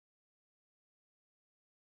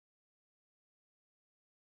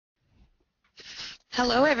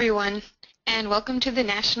Hello everyone, and welcome to the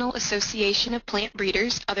National Association of Plant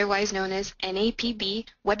Breeders, otherwise known as NAPB,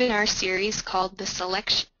 webinar series called The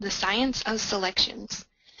Science of Selections.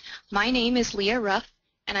 My name is Leah Ruff,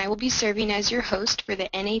 and I will be serving as your host for the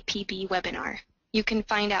NAPB webinar. You can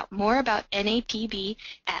find out more about NAPB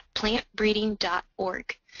at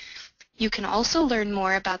plantbreeding.org. You can also learn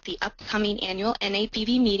more about the upcoming annual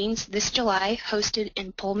NAPB meetings this July hosted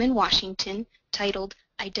in Pullman, Washington, titled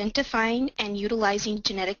Identifying and Utilizing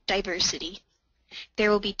Genetic Diversity.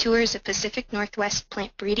 There will be tours of Pacific Northwest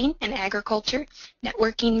plant breeding and agriculture,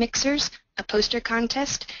 networking mixers, a poster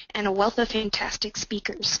contest, and a wealth of fantastic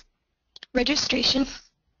speakers. Registration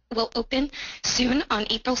will open soon on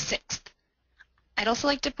April 6th. I'd also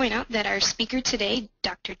like to point out that our speaker today,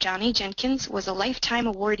 Dr. Johnie Jenkins, was a lifetime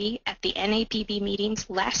awardee at the NAPB meetings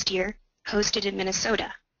last year, hosted in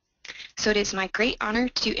Minnesota. So it is my great honor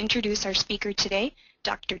to introduce our speaker today,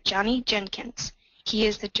 Dr. Johnie Jenkins. He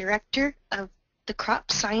is the director of the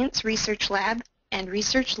Crop Science Research Lab and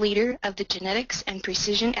research leader of the Genetics and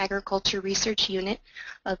Precision Agriculture Research Unit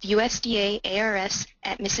of USDA ARS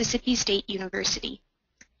at Mississippi State University.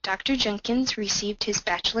 Dr. Jenkins received his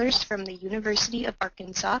bachelor's from the University of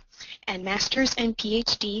Arkansas and master's and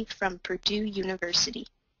PhD from Purdue University.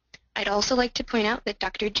 I'd also like to point out that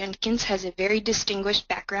Dr. Jenkins has a very distinguished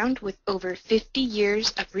background with over 50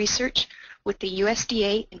 years of research with the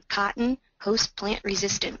USDA in cotton host plant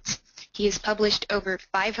resistance. He has published over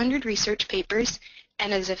 500 research papers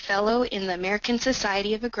and is a fellow in the American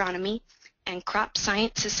Society of Agronomy and Crop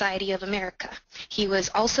Science Society of America. He was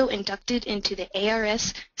also inducted into the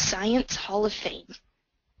ARS Science Hall of Fame.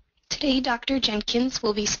 Today, Dr. Jenkins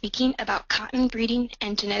will be speaking about cotton breeding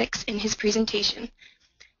and genetics in his presentation.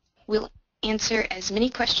 We'll answer as many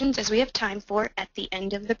questions as we have time for at the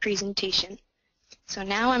end of the presentation. So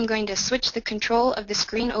now I'm going to switch the control of the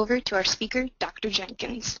screen over to our speaker, Dr.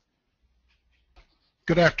 Jenkins.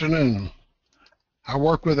 Good afternoon. I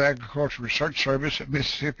work with the Agricultural Research Service at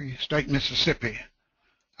Mississippi State, Mississippi.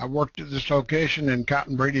 I worked at this location in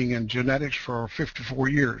cotton breeding and genetics for 54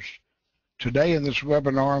 years. Today in this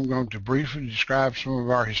webinar, I'm going to briefly describe some of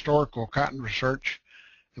our historical cotton research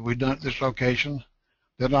that we've done at this location.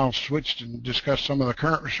 Then I'll switch and discuss some of the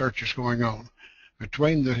current research that's going on.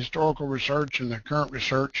 Between the historical research and the current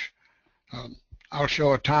research, I'll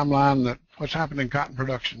show a timeline that what's happened in cotton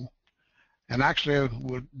production. And actually, I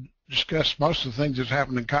will discuss most of the things that's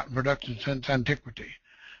happened in cotton production since antiquity,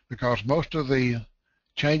 because most of the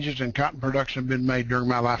changes in cotton production have been made during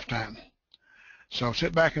my lifetime. So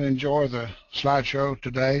sit back and enjoy the slideshow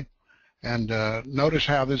today and notice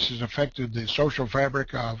how this has affected the social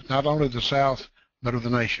fabric of not only the South, but of the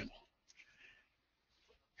nation.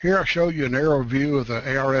 Here I show you an aerial view of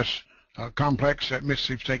the ARS complex at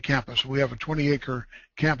Mississippi State campus. We have a 20-acre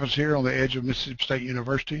campus here on the edge of Mississippi State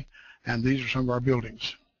University, and these are some of our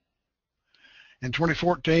buildings. In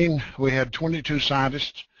 2014, we had 22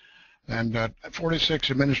 scientists and 46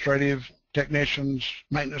 administrative technicians,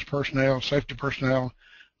 maintenance personnel, safety personnel,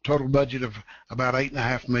 total budget of about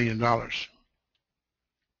 $8.5 million.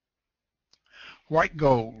 White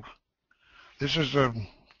gold. This is a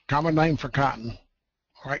common name for cotton,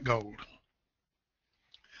 white gold.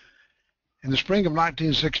 In the spring of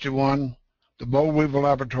 1961, the boll weevil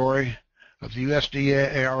laboratory of the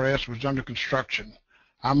USDA ARS was under construction.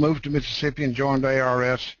 I moved to Mississippi and joined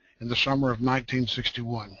ARS in the summer of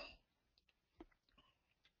 1961.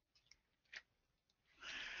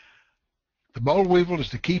 The boll weevil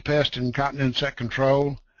is the key pest in cotton insect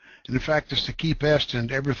control, and in fact it's the key pest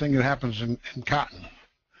in everything that happens in cotton.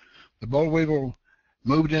 The boll weevil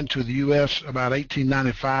moved into the U.S. about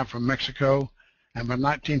 1895 from Mexico, and by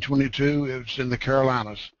 1922 it was in the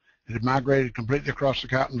Carolinas. It had migrated completely across the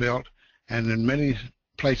cotton belt, and in many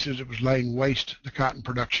places it was laying waste to cotton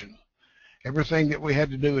production. Everything that we had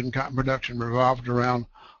to do in cotton production revolved around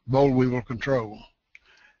boll weevil control.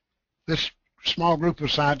 This small group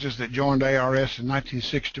of scientists that joined ARS in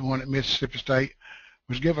 1961 at Mississippi State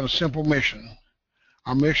was given a simple mission.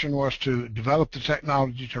 Our mission was to develop the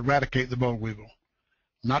technology to eradicate the boll weevil.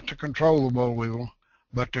 Not to control the boll weevil,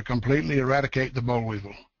 but to completely eradicate the boll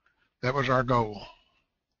weevil. That was our goal.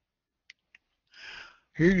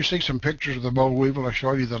 Here you see some pictures of the boll weevil. I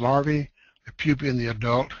show you the larvae, the pupae, and the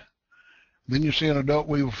adult. Then you see an adult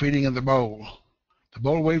weevil feeding in the boll. The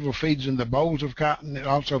boll weevil feeds in the bolls of cotton. It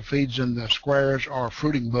also feeds in the squares or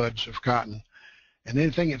fruiting buds of cotton. And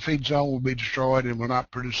anything it feeds on will be destroyed and will not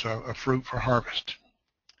produce a fruit for harvest.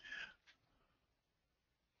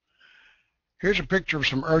 Here's a picture of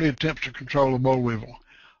some early attempts to control the boll weevil.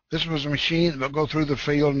 This was a machine that would go through the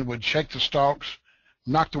field and would shake the stalks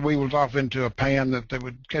knock the weevils off into a pan that they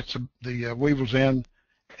would catch the weevils in.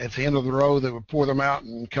 At the end of the row, they would pour them out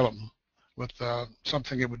and kill them with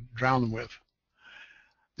something it would drown them with.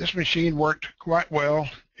 This machine worked quite well.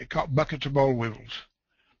 It caught buckets of boll weevils.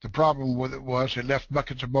 The problem with it was it left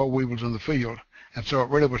buckets of boll weevils in the field, and so it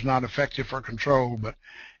really was not effective for control, but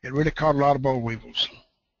it really caught a lot of boll weevils.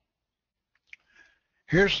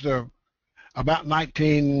 Here's about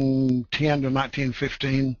 1910 to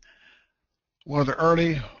 1915, one of the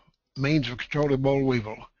early means of controlling boll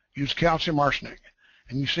weevil. Used calcium arsenic.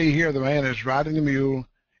 And you see here the man is riding the mule,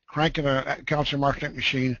 cranking a calcium arsenic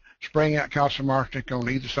machine, spraying out calcium arsenic on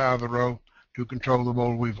either side of the row to control the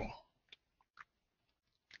boll weevil.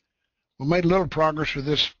 We made a little progress with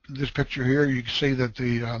this picture here. You can see that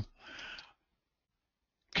the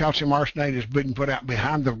calcium arsenate is being put out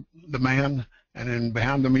behind the man and then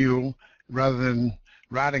behind the mule, rather than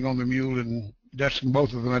riding on the mule and dusting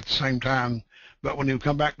both of them at the same time. But when you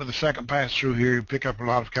come back with the second pass through here, you pick up a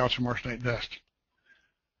lot of calcium arsenate dust.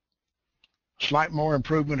 Slight more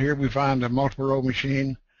improvement here. We find a multiple row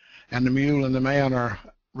machine, and the mule and the man are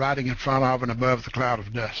riding in front of and above the cloud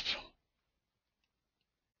of dust.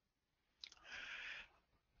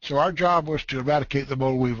 So our job was to eradicate the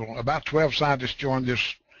boll weevil. About 12 scientists joined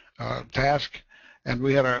this task, and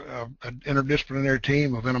we had an interdisciplinary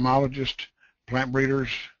team of entomologists, plant breeders,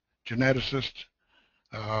 geneticists.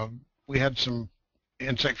 We had some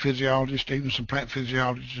insect physiologists, even some plant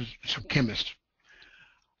physiologists, some chemists.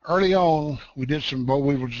 Early on, we did some boll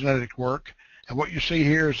weevil genetic work, and what you see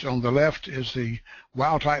here is on the left is the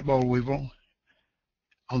wild-type boll weevil.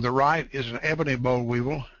 On the right is an ebony boll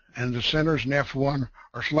weevil, and the center is an F1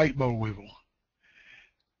 or slate boll weevil.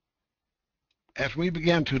 As we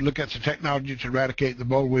began to look at the technology to eradicate the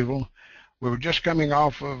boll weevil, we were just coming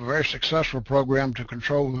off of a very successful program to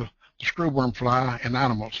control the screwworm fly in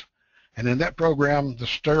animals. And in that program, the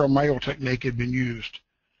sterile male technique had been used.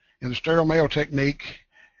 In the sterile male technique,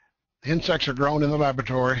 the insects are grown in the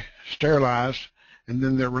laboratory, sterilized, and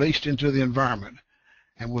then they're released into the environment.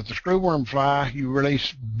 And with the screwworm fly, you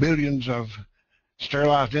release billions of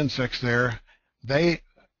sterilized insects there. They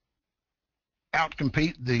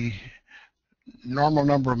outcompete the normal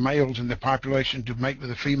number of males in the population to mate with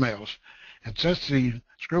the females. And since the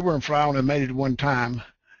screwworm fly only mated one time,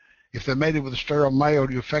 if they mated with a sterile male,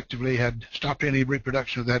 you effectively had stopped any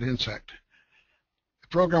reproduction of that insect. The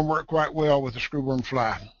program worked quite well with the screwworm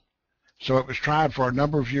fly. So it was tried for a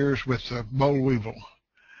number of years with the boll weevil.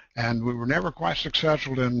 And we were never quite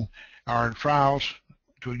successful in our trials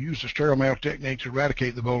to use the sterile male technique to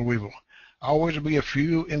eradicate the boll weevil. Always will be a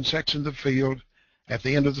few insects in the field at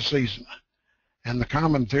the end of the season. And the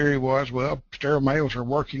common theory was, well, sterile males are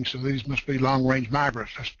working, so these must be long-range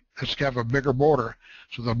migrants. Let's have a bigger border.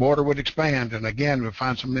 So the border would expand, and again, we'd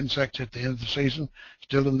find some insects at the end of the season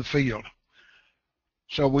still in the field.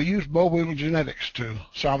 So we used boll weevil genetics to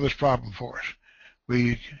solve this problem for us.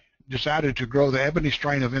 We decided to grow the ebony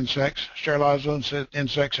strain of insects, sterilize those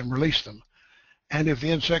insects, and release them. And if the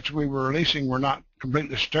insects we were releasing were not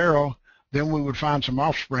completely sterile, then we would find some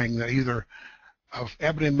offspring that either of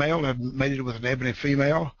ebony male had mated with an ebony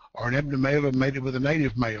female, or an ebony male had mated with a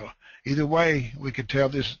native male. Either way, we could tell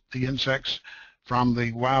the insects from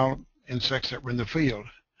the wild insects that were in the field.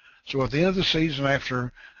 So at the end of the season,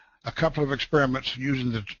 after a couple of experiments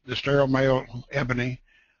using the sterile male ebony,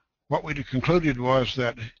 what we concluded was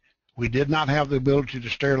that we did not have the ability to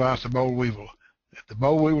sterilize the boll weevil. The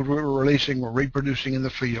boll weevils we were releasing were reproducing in the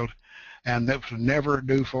field, and that would never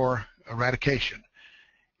do for eradication.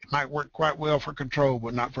 It might work quite well for control,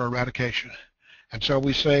 but not for eradication. And so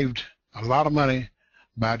we saved a lot of money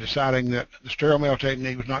by deciding that the sterile male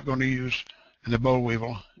technique was not going to use in the boll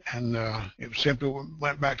weevil, and it simply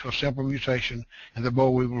went back to a simple mutation, and the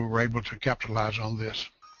boll weevil were able to capitalize on this.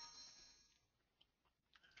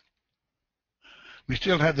 We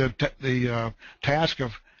still had the task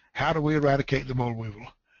of how do we eradicate the boll weevil.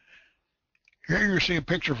 Here you see a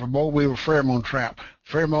picture of a boll weevil pheromone trap.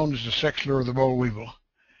 Pheromone is the sex lure of the boll weevil.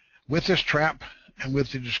 With this trap and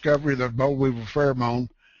with the discovery of the boll weevil pheromone,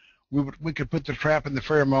 we could put the trap and the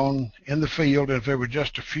pheromone in the field, and if there were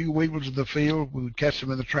just a few weevils in the field, we would catch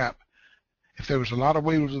them in the trap. If there was a lot of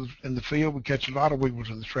weevils in the field, we'd catch a lot of weevils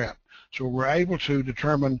in the trap. So we're able to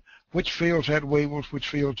determine which fields had weevils, which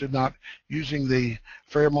fields did not, using the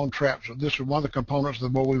pheromone trap. So this was one of the components of the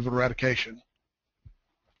boll weevil eradication.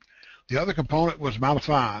 The other component was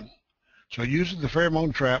malathion. So using the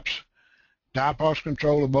pheromone traps, diapause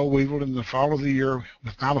control of boll weevil in the fall of the year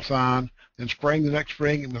with malathion, then spraying the next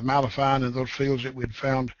spring with malathion in those fields that we had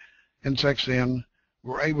found insects in,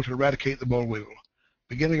 we were able to eradicate the boll weevil.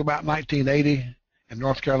 Beginning about 1980 in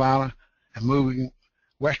North Carolina and moving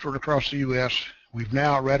westward across the U.S., we've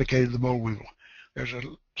now eradicated the boll weevil. There's a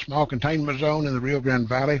small containment zone in the Rio Grande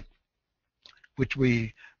Valley, which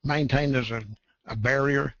we maintain as a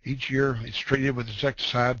barrier each year. It's treated with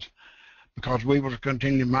insecticides because weevils are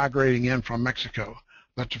continually migrating in from Mexico.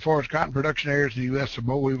 But as far as cotton production areas in the U.S., the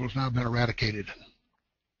boll weevil has now been eradicated.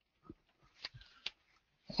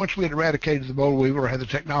 Once we had eradicated the boll weevil, or had the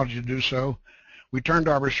technology to do so, we turned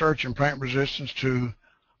our research in plant resistance to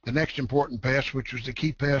the next important pest, which was the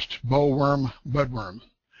key pest, bollworm, budworm.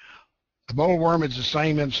 The bollworm is the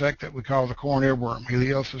same insect that we call the corn earworm,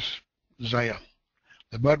 Helianthus zea.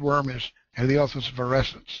 The budworm is Helianthus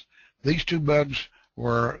virescens. These two bugs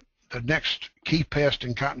were the next key pest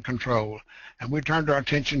in cotton control, and we turned our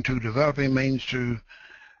attention to developing means to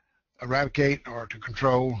eradicate or to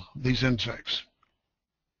control these insects.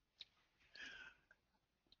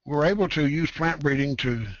 We were able to use plant breeding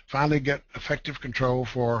to finally get effective control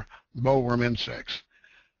for the bollworm insects.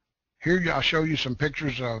 Here I'll show you some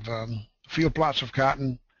pictures of field plots of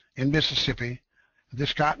cotton in Mississippi.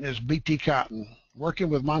 This cotton is BT cotton. Working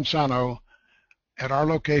with Monsanto, at our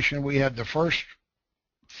location we had the first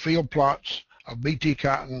field plots of BT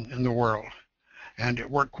cotton in the world, and it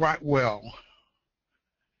worked quite well.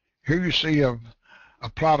 Here you see a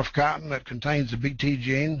plot of cotton that contains the BT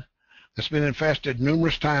gene that's been infested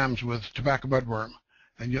numerous times with tobacco budworm,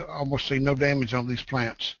 and you almost see no damage on these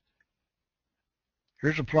plants.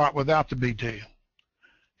 Here's a plot without the BT.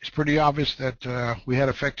 It's pretty obvious that we had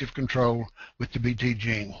effective control with the BT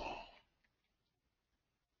gene.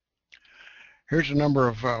 Here's a number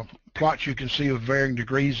of plots you can see with varying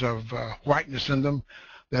degrees of whiteness in them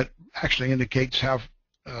that actually indicates how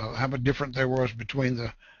much different there was between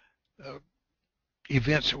the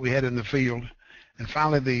events that we had in the field. And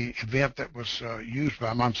finally, the event that was used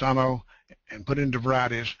by Monsanto and put into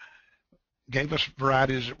varieties gave us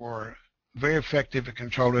varieties that were very effective at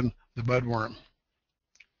controlling the budworm.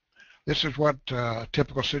 This is what a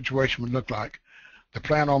typical situation would look like. The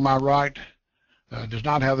plant on my right does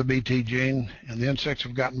not have the BT gene, and the insects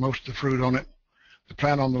have gotten most of the fruit on it. The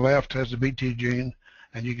plant on the left has the BT gene,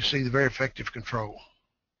 and you can see the very effective control.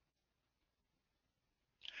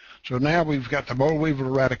 So now we've got the boll weevil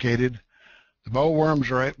eradicated. The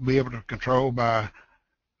bollworms are be able to control by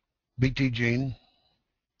BT gene.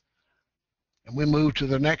 And we moved to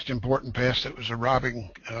the next important pest that was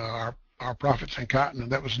robbing our profits in cotton,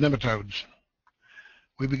 and that was nematodes.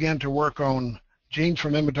 We began to work on genes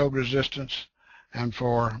for nematode resistance and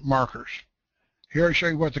for markers. Here I show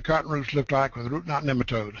you what the cotton roots look like with root knot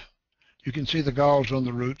nematode. You can see the galls on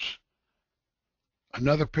the roots.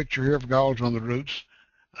 Another picture here of galls on the roots.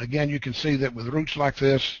 Again, you can see that with roots like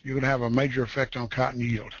this, you're going to have a major effect on cotton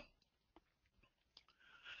yield.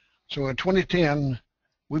 So in 2010,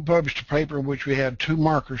 we published a paper in which we had two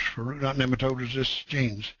markers for root knot nematode resistance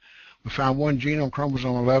genes. We found one gene on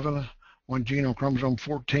chromosome 11, one gene on chromosome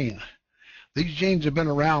 14. These genes have been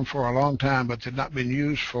around for a long time, but they've not been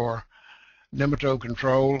used for nematode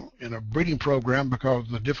control in a breeding program because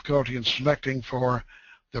of the difficulty in selecting for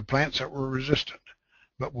the plants that were resistant.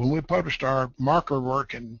 But when we published our marker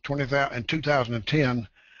work in 2010,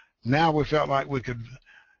 now we felt like we could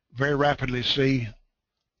very rapidly see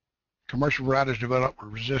commercial varieties develop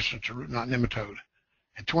with resistance to root knot nematode.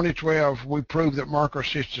 In 2012, we proved that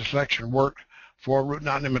marker-assisted selection worked for root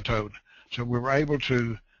knot nematode. So we were able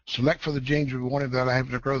to select for the genes we wanted that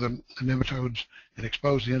able to grow the nematodes and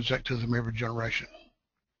expose the insect to them every generation.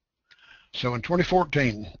 So in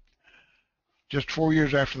 2014, just 4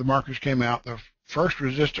 years after the markers came out, the first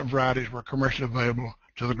resistant varieties were commercially available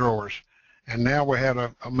to the growers, and now we had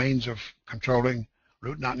a means of controlling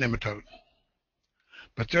root knot nematode.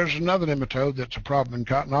 But there's another nematode that's a problem in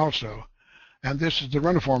cotton also, and this is the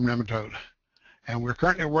reniform nematode, and we're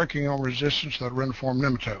currently working on resistance to the reniform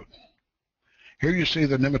nematode. Here you see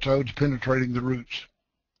the nematodes penetrating the roots.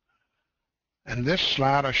 And in this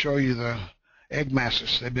slide I show you the egg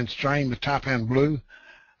masses. They've been stained with taipan blue.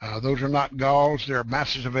 Those are not galls, they're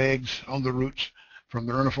masses of eggs on the roots from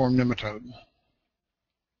the reniform nematode.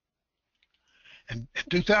 In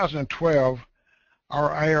 2012, our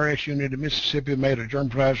ARS unit in Mississippi made a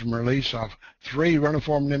germplasm release of 3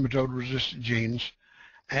 reniform nematode resistant genes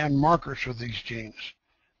and markers for these genes.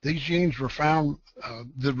 These genes were found,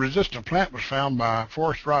 the resistant plant was found by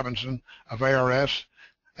Forrest Robinson of ARS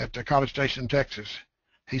at the College Station, Texas.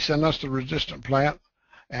 He sent us the resistant plant,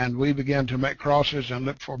 and we began to make crosses and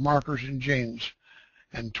look for markers in genes.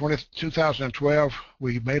 In 2012,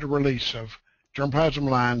 we made a release of germplasm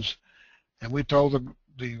lines, and we told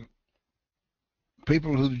the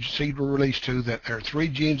people who the seed were released to that there are 3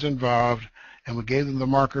 genes involved, and we gave them the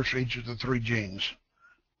markers for each of the 3 genes.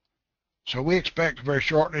 So we expect very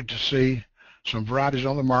shortly to see some varieties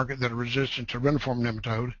on the market that are resistant to reniform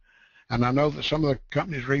nematode. And I know that some of the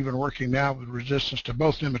companies are even working now with resistance to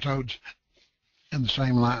both nematodes in the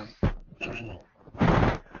same line.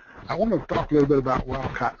 I want to talk a little bit about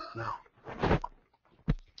wild cotton now.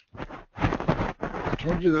 I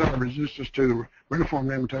told you that our resistance to the reniform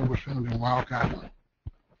nematode was found in wild cotton.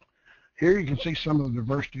 Here you can see some of the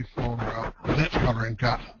diversity for lint color in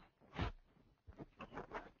cotton.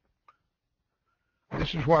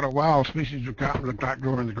 This is what a wild species of cotton looked like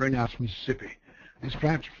growing in the greenhouse, Mississippi. These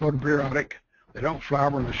plants are photoperiodic. They don't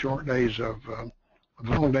flower in the short days of the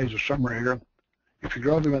long days of summer here. If you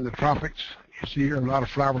grow them in the tropics, you see here a lot of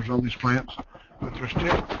flowers on these plants, but they're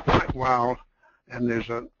still quite wild, and there's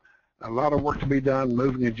a lot of work to be done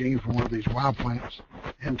moving a gene from one of these wild plants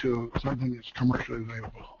into something that's commercially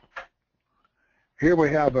available. Here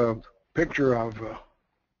we have a picture of the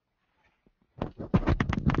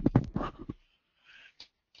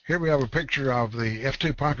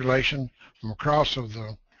F2 population from a cross of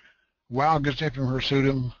the wild Gossypium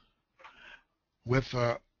hirsutum with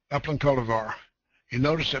upland cultivar. You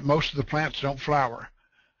notice that most of the plants don't flower,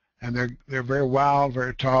 and they're very wild,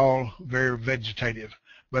 very tall, very vegetative.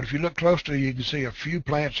 But if you look closely, you can see a few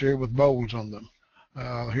plants here with bolls on them.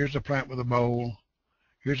 Here's a plant with a boll.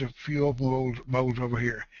 Here's a few open bolls over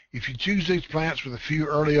here. If you choose these plants with a few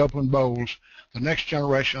early open bolls, the next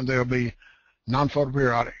generation they'll be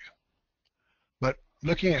non-photoperiodic. But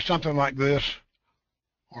looking at something like this,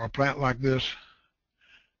 or a plant like this,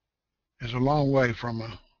 is a long way from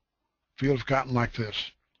a field of cotton like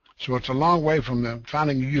this. So it's a long way from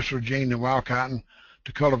finding a useful gene in wild cotton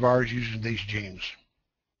to cultivars using these genes.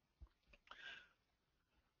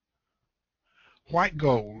 White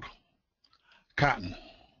gold, cotton.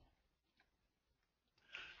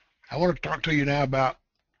 I want to talk to you now about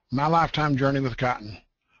my lifetime journey with cotton,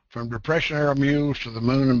 from Depression era mules to the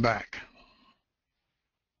moon and back.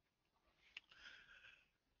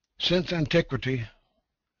 Since antiquity,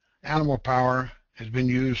 animal power has been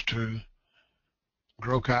used to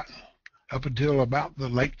grow cotton up until about the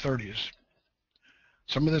late 30s.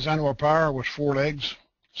 Some of this animal power was 4 legs,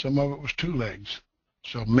 some of it was 2 legs.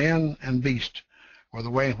 So men and beast were the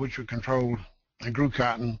way in which we controlled and grew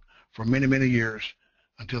cotton for many, many years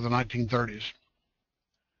until the 1930s.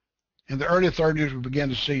 In the early 30s, we began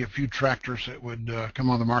to see a few tractors that would come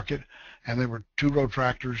on the market, and they were 2-row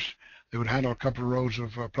tractors. They would handle a couple of rows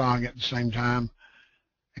of plowing at the same time.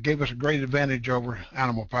 It gave us a great advantage over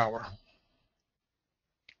animal power.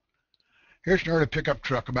 Here's an early pickup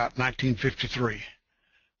truck about 1953.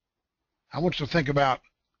 I want you to think about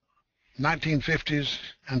 1950s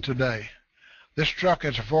and today. This truck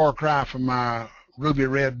is a far cry from my ruby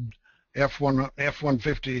red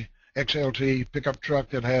F-150 XLT pickup truck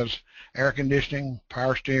that has air conditioning,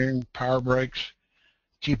 power steering, power brakes,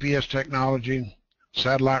 GPS technology,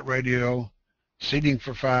 satellite radio, seating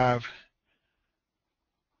for 5.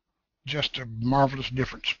 Just a marvelous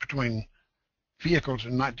difference between vehicles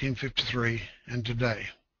in 1953 and today.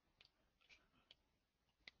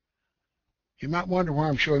 You might wonder why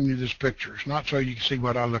I'm showing you this picture. It's not so you can see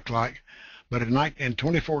what I look like, but in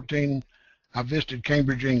 2014, I visited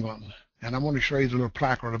Cambridge, England, and I want to show you the little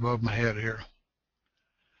placard above my head here.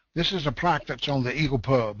 This is a plaque that's on the Eagle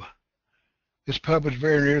Pub. This pub is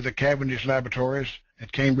very near the Cavendish Laboratories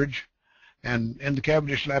at Cambridge, and in the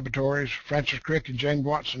Cavendish Laboratories, Francis Crick and James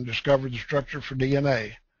Watson discovered the structure for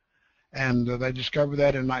DNA. And they discovered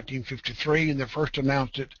that in 1953, and they first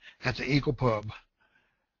announced it at the Eagle Pub.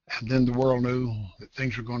 And then the world knew that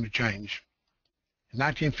things were going to change. In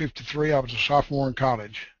 1953, I was a sophomore in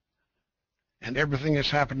college, and everything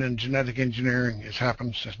that's happened in genetic engineering has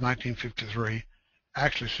happened since 1953,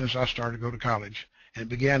 actually since I started to go to college. And it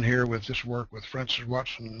began here with this work with Francis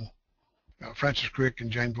Crick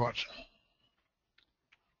and James Watson.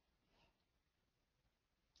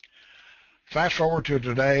 Fast forward to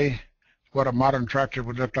today, what a modern tractor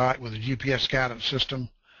would look like with a GPS guidance system.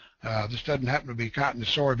 This doesn't happen to be cotton and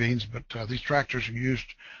soybeans, but these tractors are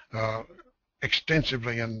used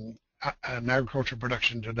extensively in agricultural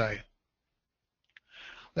production today.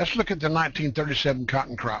 Let's look at the 1937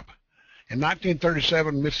 cotton crop. In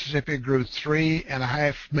 1937, Mississippi grew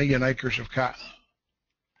 3.5 million acres of cotton.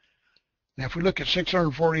 Now, if we look at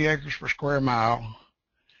 640 acres per square mile,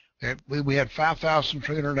 we had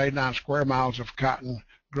 5,389 square miles of cotton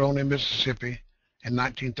grown in Mississippi in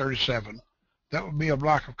 1937. That would be a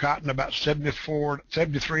block of cotton about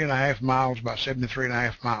 73.5 miles by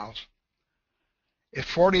 73.5 miles. If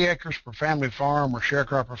 40 acres per family farm or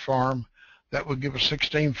sharecropper farm, that would give us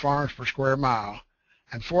 16 farms per square mile.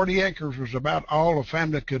 And 40 acres was about all a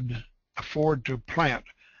family could afford to plant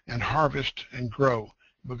and harvest and grow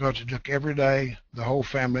because it took every day, the whole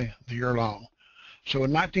family, the year long. So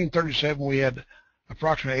in 1937, we had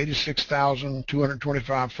approximately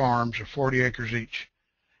 86,225 farms of 40 acres each.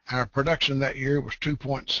 Our production that year was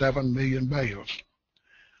 2.7 million bales.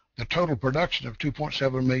 The total production of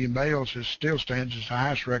 2.7 million bales still stands as the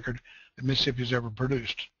highest record that Mississippi has ever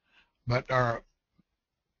produced. But our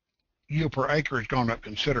yield per acre has gone up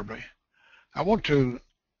considerably. I want to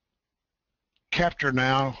capture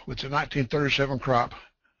now with the 1937 crop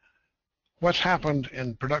what's happened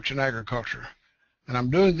in production agriculture. And I'm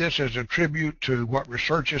doing this as a tribute to what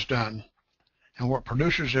research has done, and what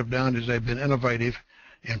producers have done is they've been innovative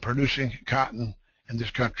in producing cotton in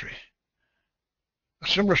this country. A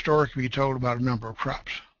similar story can be told about a number of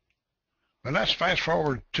crops. But let's fast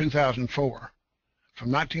forward to 2004.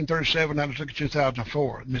 From 1937, now let's look at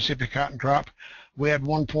 2004. The Mississippi cotton crop, we had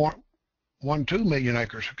 1.12 million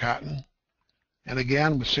acres of cotton. And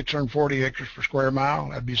again, with 640 acres per square mile,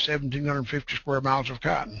 that'd be 1,750 square miles of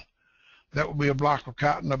cotton. That would be a block of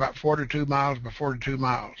cotton about 42 miles by 42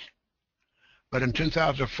 miles. But in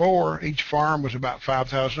 2004, each farm was about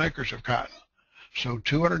 5,000 acres of cotton. So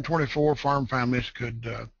 224 farm families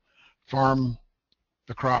could farm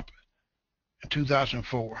the crop in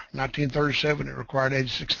 2004. 1937, it required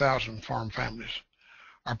 86,000 farm families.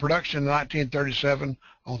 Our production in 1937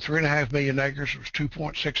 on 3.5 million acres was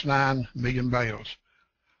 2.69 million bales.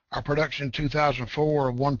 Our production in 2004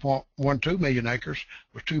 of 1.12 million acres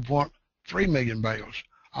was 2.3 million bales,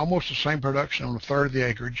 almost the same production on a third of the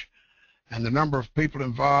acreage, and the number of people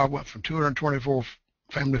involved went from 224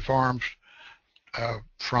 family farms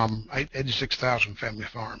from 86,000 family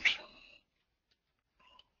farms.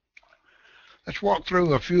 Let's walk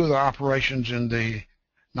through a few of the operations in the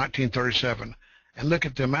 1937 and look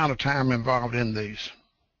at the amount of time involved in these.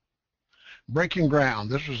 Breaking ground.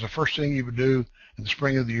 This was the first thing you would do in the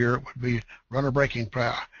spring of the year. It would be run a breaking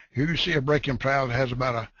plow. Here you see a breaking plow that has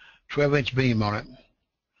about a 12-inch beam on it.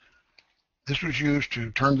 This was used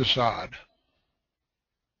to turn the sod.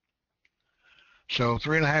 So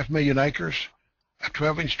 3.5 million acres. A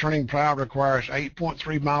 12-inch turning plow requires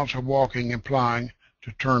 8.3 miles of walking and plowing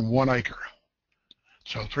to turn 1 acre.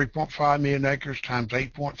 So 3.5 million acres times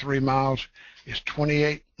 8.3 miles is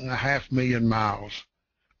 28.5 million miles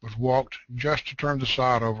was walked just to turn the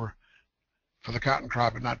sod over for the cotton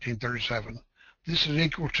crop in 1937. This is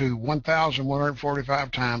equal to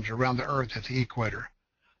 1,145 times around the earth at the equator.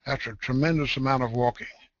 That's a tremendous amount of walking.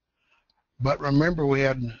 But remember, we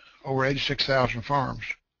had over 86,000 farms,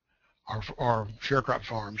 or sharecrop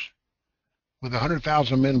farms. With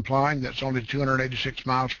 100,000 men plying, that's only 286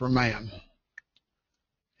 miles per man.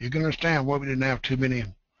 You can understand why we didn't have too many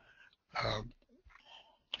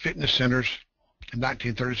fitness centers in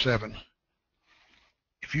 1937.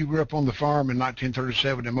 If you grew up on the farm in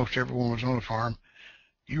 1937, and most everyone was on the farm,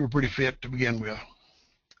 you were pretty fit to begin with.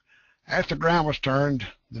 After the ground was turned,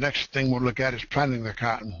 the next thing we'll look at is planting the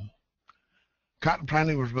cotton. Cotton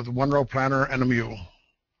planting was with a one-row planter and a mule.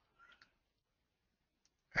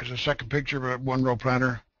 There's a second picture of a one-row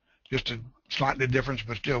planter, just a slightly different,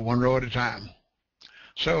 but still one row at a time.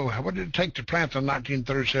 So what did it take to plant the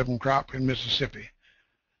 1937 crop in Mississippi?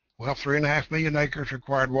 Well, 3.5 million acres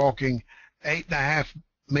required walking 8.5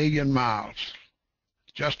 million miles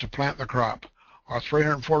just to plant the crop, or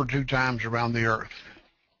 342 times around the earth.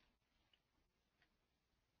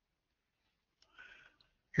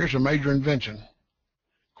 Here's a major invention.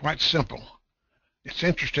 Quite simple. It's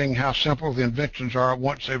interesting how simple the inventions are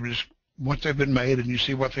once they've been made and you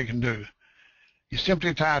see what they can do. You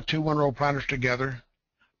simply tie 2 one-row planters together,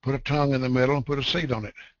 put a tongue in the middle, and put a seat on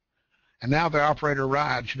it. And now the operator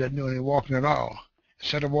rides. She doesn't do any walking at all.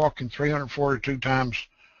 Instead of walking 342 times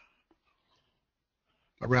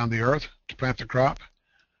around the earth to plant the crop,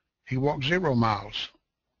 he walked 0 miles.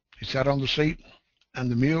 He sat on the seat,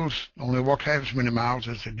 and the mules only walked half as many miles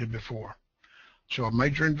as they did before. So a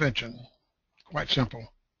major invention, quite simple,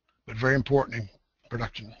 but very important in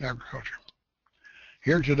production agriculture.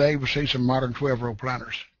 Here today we see some modern 12-row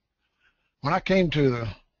planters. When I came to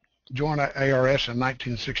join ARS in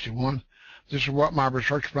 1961, this is what my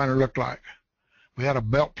research planter looked like. We had a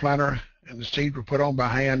belt planter, and the seed were put on by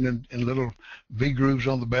hand in little V grooves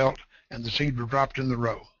on the belt, and the seed were dropped in the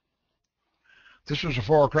row. This was a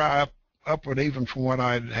far cry upward even from what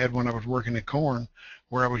I had when I was working in corn,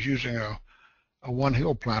 where I was using a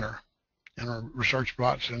one-hill planter in our research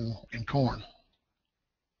plots in corn.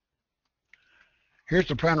 Here's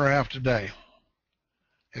the planter I have today.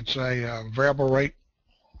 It's a variable rate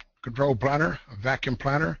control planter, a vacuum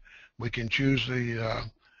planter. We can choose the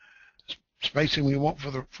spacing we want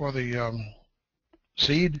for the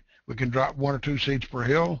seed. We can drop 1 or 2 seeds per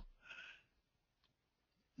hill.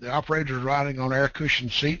 The operators are riding on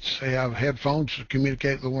air-cushioned seats. They have headphones to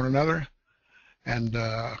communicate with one another. And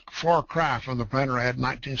far cry from the planter ad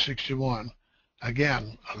 1961.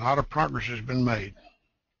 Again, a lot of progress has been made.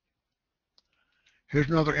 Here's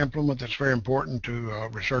another implement that's very important to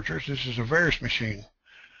researchers. This is a Varus machine.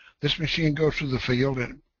 This machine goes through the field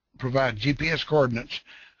and provides GPS coordinates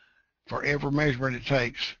for every measurement it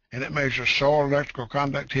takes, and it measures soil electrical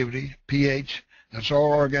conductivity, pH, and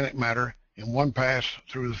soil organic matter in one pass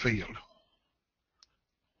through the field.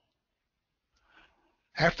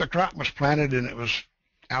 After the crop was planted and it was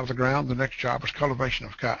out of the ground, the next job was cultivation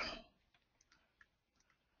of cotton.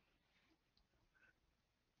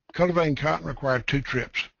 Cultivating cotton required 2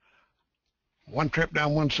 trips. 1 trip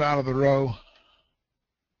down one side of the row,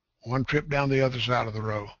 1 trip down the other side of the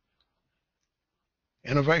row.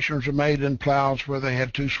 Innovations were made in plows where they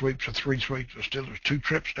had 2 sweeps or 3 sweeps, but still there's 2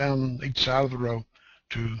 trips down each side of the row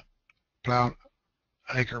to plow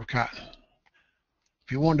an acre of cotton.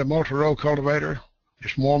 If you wanted a multi-row cultivator,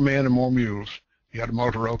 just more men and more mules, you had a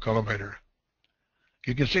multi-row cultivator.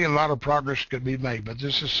 You can see a lot of progress could be made, but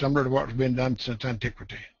this is similar to what has been done since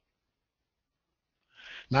antiquity.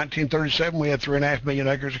 1937, we had 3.5 million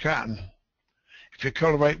acres of cotton. If you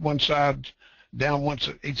cultivate one side down once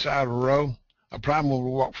each side of a row, a plowman would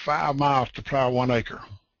walk 5 miles to plow 1 acre.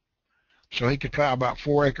 So he could plow about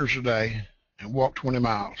 4 acres a day and walk 20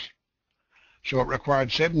 miles. So it required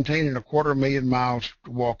 17.25 million miles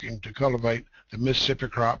walking to cultivate the Mississippi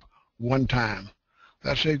crop 1 time.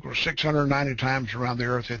 That's equal to 690 times around the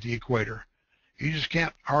earth at the equator. You just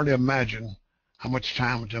can't hardly imagine how much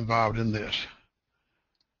time was involved in this.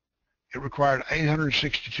 It required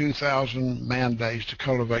 862,000 man days to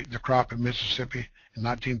cultivate the crop in Mississippi in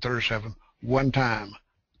 1937, 1 time.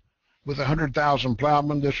 With 100,000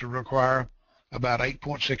 plowmen, this would require about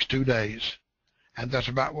 8.62 days. And that's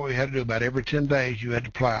about what we had to do. About every 10 days you had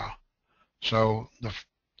to plow. So the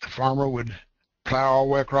farmer would plow all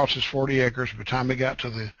the way across his 40 acres. By the time he got to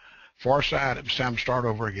the far side, it was time to start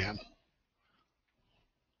over again.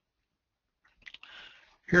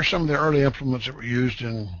 Here's some of the early implements that were used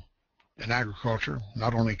in agriculture,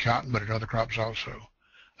 not only cotton, but in other crops also.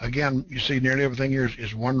 Again, you see nearly everything here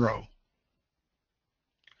is 1 row.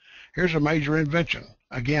 Here's a major invention.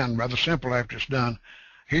 Again, rather simple after it's done.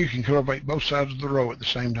 Here you can cultivate both sides of the row at the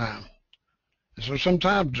same time. And so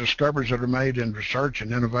sometimes discoveries that are made in research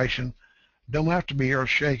and innovation don't have to be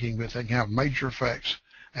earth-shaking, but they can have major effects,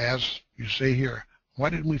 as you see here. Why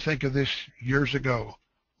didn't we think of this years ago?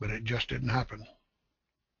 But it just didn't happen.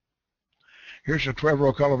 Here's a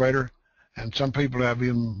 12-row cultivator, and some people have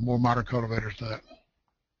even more modern cultivators than that.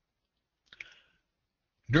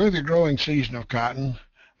 During the growing season of cotton,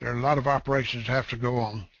 there are a lot of operations that have to go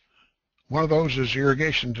on. One of those is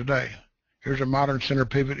irrigation today. Here's a modern center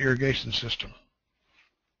pivot irrigation system.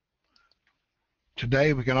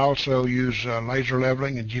 Today we can also use laser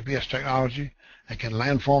leveling and GPS technology and can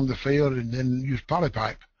landform the field and then use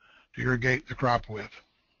polypipe to irrigate the crop with.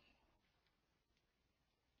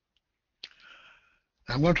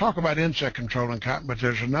 I'm going to talk about insect control in cotton, but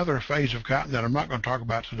there's another phase of cotton that I'm not going to talk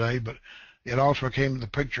about today, but it also came in the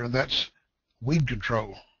picture, and that's weed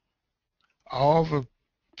control. All the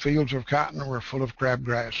fields of cotton were full of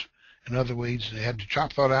crabgrass and other weeds, and they had to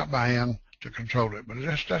chop that out by hand to control it. But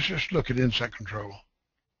let's just look at insect control.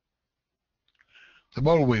 The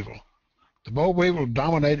boll weevil. The boll weevil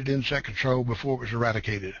dominated insect control before it was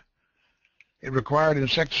eradicated. It required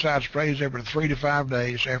insecticide sprays every 3 to 5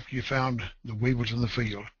 days after you found the weevils in the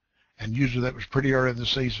field, and usually that was pretty early in the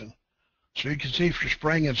season. So you can see if you're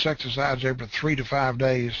spraying insecticides every 3 to 5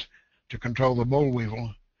 days to control the boll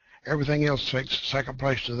weevil, everything else takes second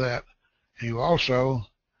place to that. And you also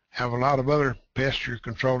have a lot of other pests you're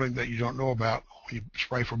controlling that you don't know about when you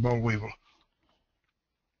spray for boll weevil.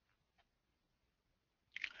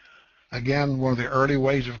 Again, one of the early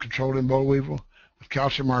ways of controlling boll weevil was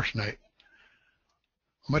calcium arsenate.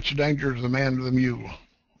 Much danger to the man with the mule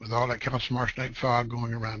with all that calcium arsenate fog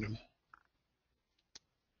going around him.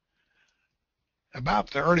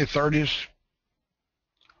 About the early 30s,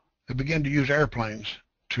 they began to use airplanes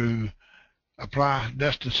to apply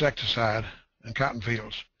dust insecticide in cotton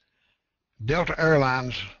fields. Delta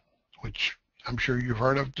Airlines, which I'm sure you've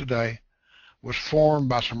heard of today, was formed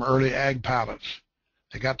by some early ag pilots.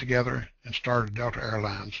 They got together and started Delta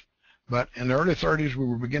Airlines. But in the early 30s, we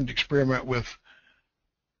were beginning to experiment with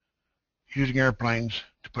using airplanes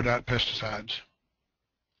to put out pesticides.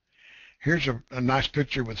 Here's a nice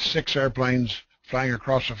picture with 6 airplanes flying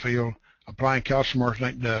across the field, applying calcium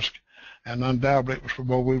arsenate dust, and undoubtedly it was for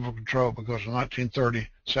boll weevil control because in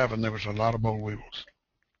 1937 there was a lot of boll weevils.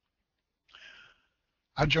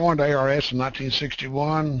 I joined ARS in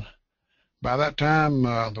 1961. By that time,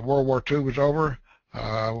 the World War II was over.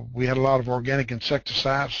 We had a lot of organic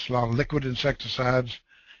insecticides, a lot of liquid insecticides,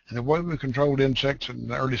 and the way we controlled insects in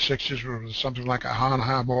the early 60s was something like a Han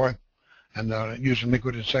Highboy and using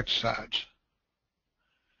liquid insecticides.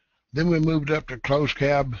 Then we moved up to closed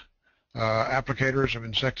cab applicators of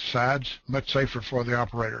insecticides, much safer for the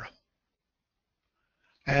operator.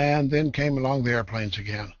 And then came along the airplanes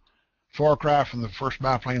again. Far cry from the first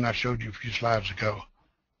biplane I showed you a few slides ago.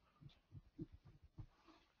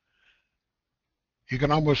 You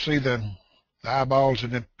can almost see the eyeballs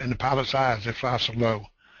in the pilot's eyes. They fly so low.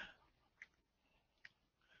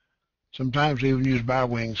 Sometimes we even use bow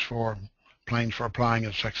wings for planes for applying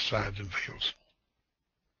insecticides in fields.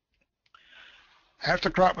 After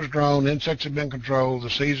the crop was grown, insects had been controlled, the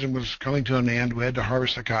season was coming to an end, we had to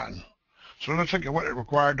harvest the cotton. So let's look at what it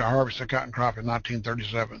required to harvest the cotton crop in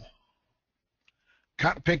 1937.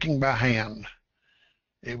 Cotton picking by hand.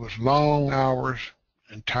 It was long hours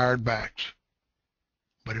and tired backs.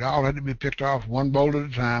 But it all had to be picked off one bolt at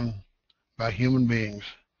a time by human beings.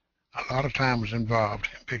 A lot of time was involved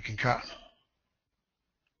in picking cotton.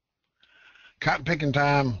 Cotton picking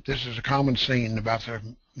time, this is a common scene about the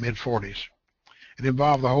mid-40s. It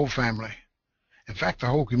involved the whole family. In fact, the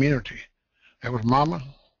whole community. There was Mama,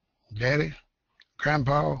 Daddy,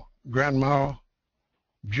 Grandpa, Grandma,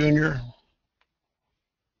 Junior,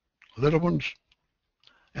 little ones,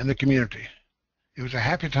 and the community. It was a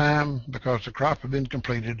happy time because the crop had been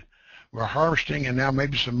completed. We're harvesting, and now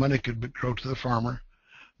maybe some money could go to the farmer.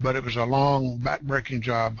 But it was a long, back-breaking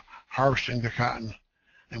job harvesting the cotton.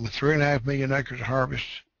 And with 3.5 million acres of harvest,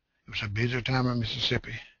 it was a busy time in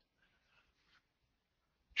Mississippi.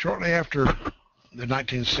 Shortly after the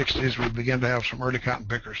 1960s, we began to have some early cotton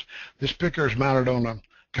pickers. This picker is mounted on a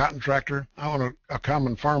cotton tractor, on a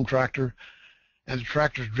common farm tractor, and the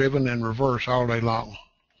tractor is driven in reverse all day long.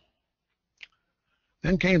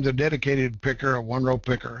 Then came the dedicated picker, a one-row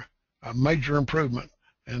picker, a major improvement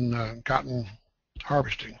in cotton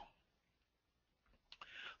harvesting.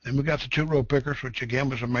 Then we got the two-row pickers, which again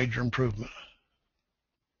was a major improvement.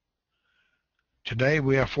 Today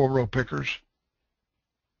we have four-row pickers.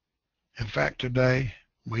 In fact, today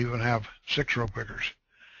we even have six-row pickers.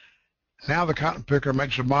 Now the cotton picker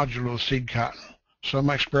makes a module of seed cotton. Some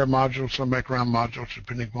make square modules, some make round modules,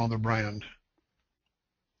 depending upon the brand.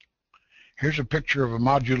 Here's a picture of a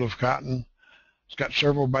module of cotton. It's got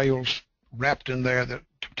several bales wrapped in there that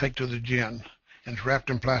to take to the gin, and it's wrapped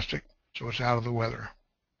in plastic, so it's out of the weather.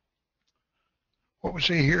 What we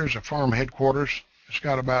see here is a farm headquarters. It's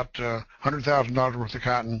got about $100,000 worth of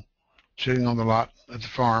cotton sitting on the lot at the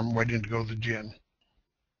farm waiting to go to the gin.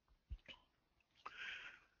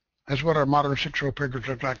 That's what our modern six-row pickers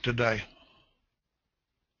look like today.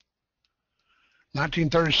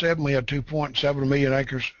 1937, we had 2.7 million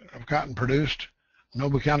acres of cotton produced, no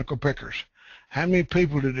mechanical pickers. How many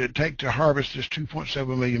people did it take to harvest this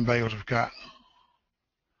 2.7 million bales of cotton?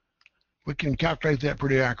 We can calculate that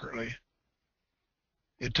pretty accurately.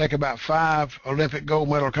 It'd take about 5 Olympic gold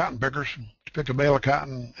medal cotton pickers to pick a bale of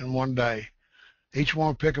cotton in one day. Each one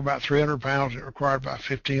would pick about 300 pounds. It required about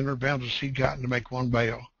 1,500 pounds of seed cotton to make one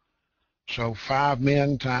bale. So 5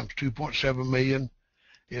 men times 2.7 million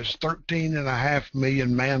is 13.5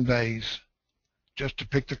 million man days just to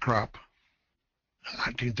pick the crop in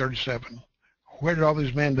 1937. Where did all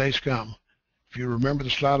these man days come? If you remember the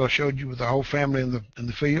slide I showed you with the whole family in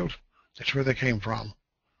the field, that's where they came from.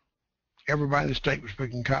 Everybody in the state was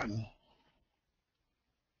picking cotton.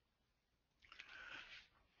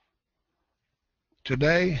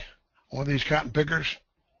 Today, one of these cotton pickers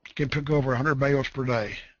can pick over 100 bales per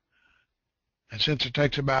day. And since it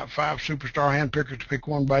takes about 5 superstar hand pickers to pick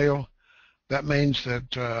one bale, that means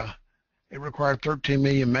that it required 13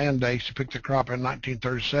 million man days to pick the crop in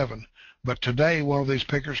 1937. But today, one of these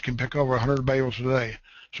pickers can pick over 100 bales a day.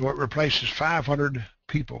 So it replaces 500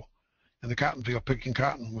 people in the cotton field picking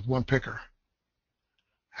cotton with one picker.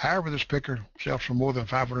 However, this picker sells for more than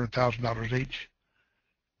 $500,000 each.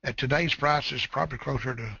 At today's price, it's probably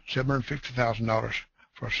closer to $750,000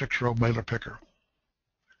 for a 6-row baler picker.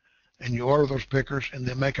 And you order those pickers, and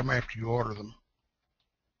they make them after you order them.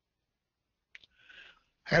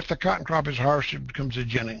 After the cotton crop is harvested, it becomes a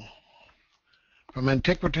ginning. From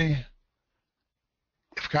antiquity,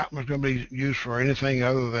 if cotton was going to be used for anything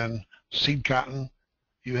other than seed cotton,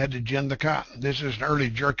 you had to gin the cotton. This is an early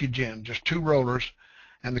jerky gin, just 2 rollers,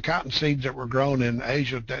 and the cotton seeds that were grown in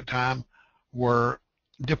Asia at that time were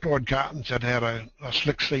diploid cottons that had a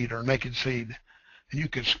slick seed or naked seed. And you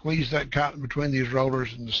could squeeze that cotton between these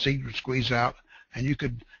rollers and the seed would squeeze out, and you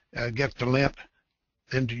could get the lint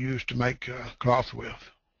then to use to make cloth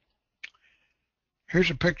with.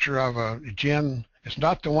 Here's a picture of a gin. It's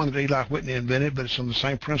not the one that Eli Whitney invented, but it's on the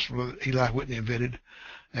same principle that Eli Whitney invented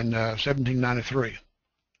in 1793.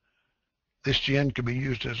 This gin could be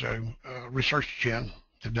used as a research gin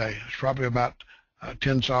today. It's probably about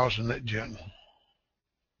 10 saws in that gin.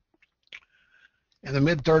 In the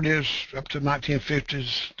mid-30s up to the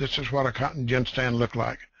 1950s, this is what a cotton gin stand looked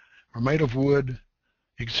like. They're made of wood.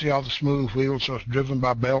 You can see all the smooth wheels, so it's driven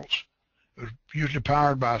by belts. It was usually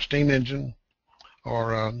powered by a steam engine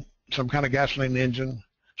or some kind of gasoline engine.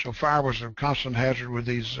 So fire was a constant hazard with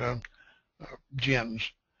these gins.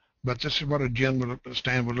 But this is what a gin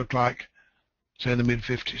stand would look like, say, in the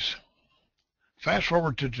mid-50s. Fast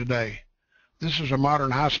forward to today. This is a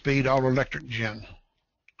modern high-speed all-electric gin.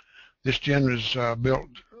 This gin was built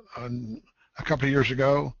a couple of years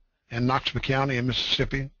ago in Knoxville County in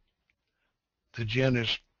Mississippi. The gin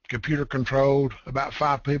is computer controlled. About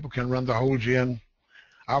 5 people can run the whole gin.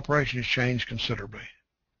 Operation has changed considerably.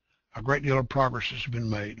 A great deal of progress has been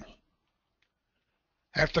made.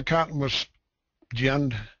 After cotton was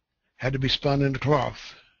ginned, had to be spun into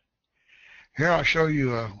cloth. Here I'll show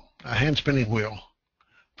you a hand spinning wheel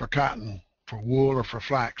for cotton, for wool, or for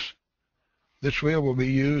flax. This wheel will be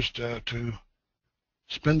used to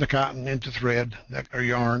spin the cotton into thread or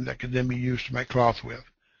yarn that could then be used to make cloth with.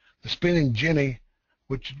 The spinning jenny,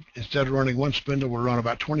 which instead of running 1 spindle will run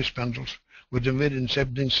about 20 spindles, was invented in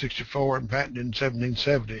 1764 and patented in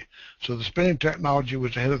 1770. So the spinning technology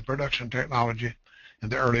was ahead of the production technology in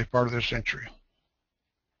the early part of this century.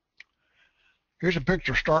 Here's a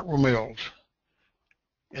picture of Starkville Mills.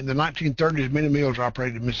 In the 1930s, many mills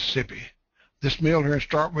operated in Mississippi. This mill here in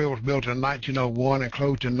Starkville was built in 1901 and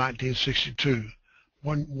closed in 1962,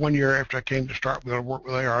 one year after I came to Starkville to work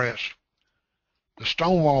with ARS. The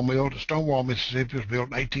Stonewall Mill to Stonewall, Mississippi was built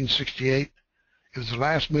in 1868. It was the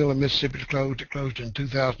last mill in Mississippi to close. It closed in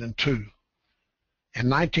 2002. In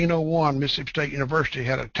 1901, Mississippi State University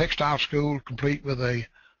had a textile school complete with a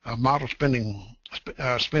model spinning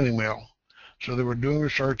mill. So they were doing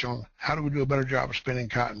research on how do we do a better job of spinning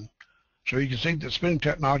cotton. So you can see that spinning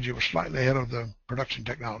technology was slightly ahead of the production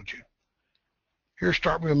technology. Here's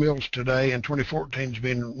Starkville Mills today. In 2014, it's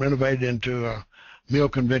being renovated into a mill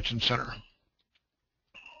convention center.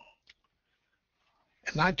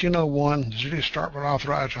 In 1901, the city of Starkville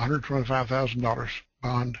authorized a $125,000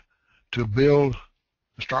 bond to build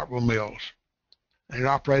the Starkville Mills. And it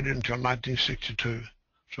operated until 1962.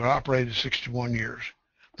 So it operated 61 years.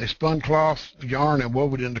 They spun cloth, yarn, and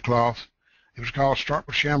wove it into cloth. It was called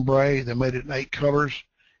Starkville Chambray. They made it in 8 colors.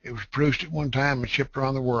 It was produced at one time and shipped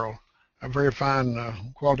around the world. A very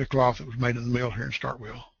fine quality cloth that was made in the mill here in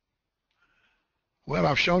Starkville. Well,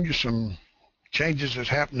 I've shown you some changes that's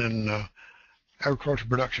happened in agricultural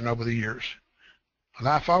production over the years.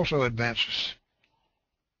 Life also advances.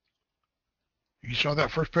 You saw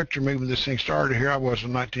that first picture of me when this thing started. Here I was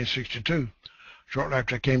in 1962, shortly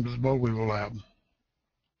after I came to the boll weevil lab.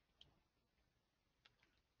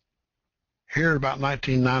 Here about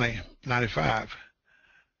 1995,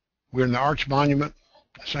 we're in the Arch Monument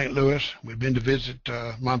in St. Louis. We've been to visit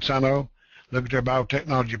Monsanto, look at their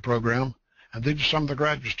biotechnology program, and these are some of the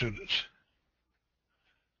graduate students.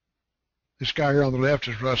 This guy here on the left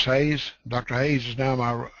is Russ Hayes. Dr. Hayes is now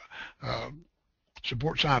my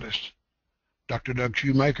support scientist. Dr. Doug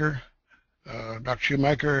Shoemaker. Dr.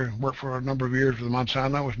 Shoemaker worked for a number of years with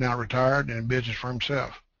Monsanto, is now retired and in business for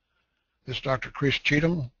himself. This is Dr. Chris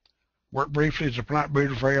Cheatham. Worked briefly as a plant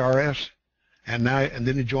breeder for ARS, and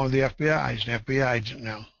then he joined the FBI. He's an FBI agent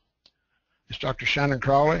now. It's Dr. Shannon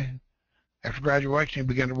Crawley. After graduation, he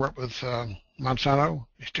began to work with Monsanto.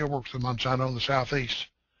 He still works with Monsanto in the Southeast.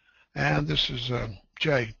 And this is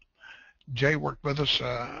Jay. Jay worked with us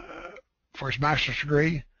for his master's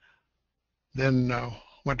degree, then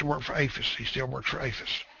went to work for APHIS. He still works for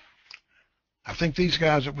APHIS. I think these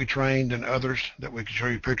guys that we trained and others that we can show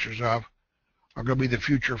you pictures of are going to be the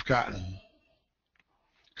future of cotton.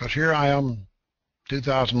 Because here I am,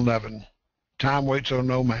 2011. Time waits on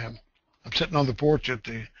no man. I'm sitting on the porch at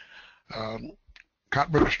the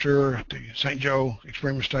Cotton Breeders Tour at the St. Joe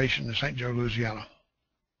Experiment Station in St. Joe, Louisiana.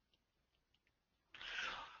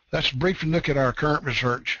 Let's briefly look at our current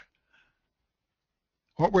research.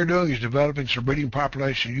 What we're doing is developing some breeding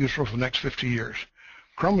population useful for the next 50 years.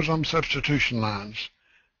 Chromosome substitution lines.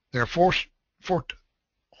 There are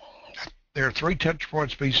 3 tetraploid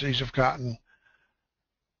species of cotton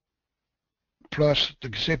plus the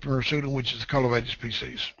Gossypium hirsutum, which is the cultivated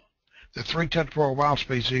species. The 3 tetraploid wild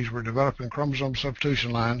species were developing chromosome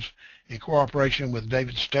substitution lines in cooperation with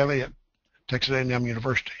David Stelly at Texas A&M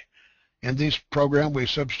University. In this program, we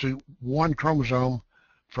substitute 1 chromosome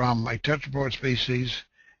from a tetraploid species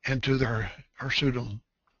into the hirsutum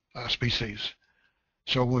species.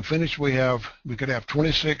 So when we finish, we could have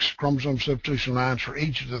 26 chromosome substitution lines for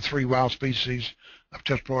each of the 3 wild species of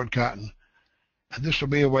tetraploid cotton. And this will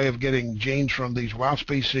be a way of getting genes from these wild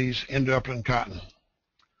species into upland cotton.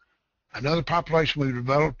 Another population we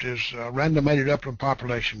developed is a random mated upland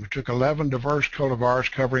population. We took 11 diverse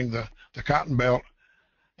cultivars covering the cotton belt,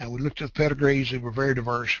 and we looked at the pedigrees. They were very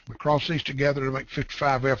diverse. We crossed these together to make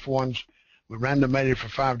 55 F1s. We random mated for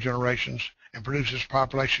 5 generations and produced this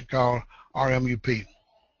population called RMUP.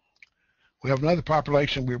 We have another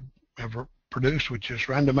population we have produced, which is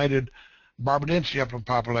random mated barbadense upland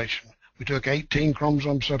population. We took 18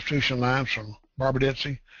 chromosome substitution lines from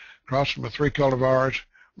barbadense, crossed them with 3 cultivars,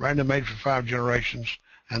 random mated for 5 generations,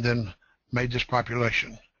 and then made this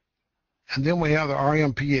population. And then we have the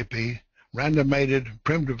RMPAP, random mated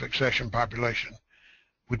primitive accession population.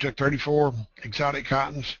 We took 34 exotic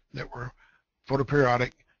cottons that were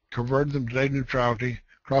photoperiodic, converted them to date neutrality,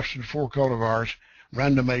 crossed into 4 cultivars,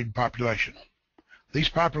 random mated population. These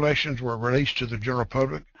populations were released to the general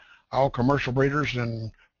public. All commercial breeders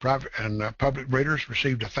and private and public breeders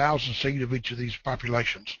received 1,000 seed of each of these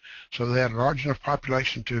populations. So they had a large enough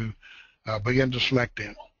population to begin to select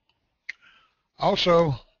in.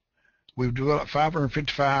 Also, we've developed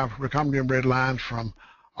 555 recombinant inbred lines from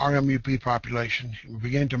RMUP population. We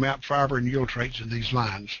began to map fiber and yield traits in these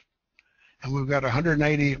lines. And we've got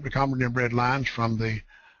 180 recombinant inbred lines from the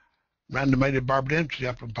random mated barbadense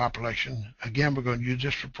upland population. Again, we're going to use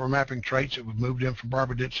this for mapping traits that we've moved in from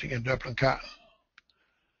barbadense into upland cotton.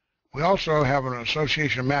 We also have an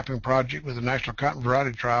association mapping project with the National Cotton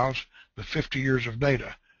Variety Trials with 50 years of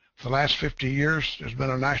data. For the last 50 years, there's been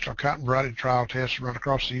a National Cotton Variety Trial test run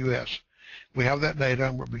across the U.S. We have that data,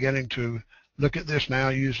 and we're beginning to look at this now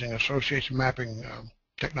using association mapping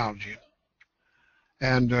technology.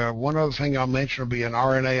 And one other thing I'll mention will be an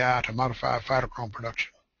RNAi to modify phytochrome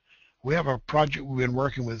production. We have a project we've been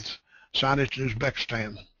working with scientists in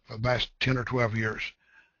Uzbekistan for the last 10 or 12 years.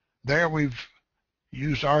 There we've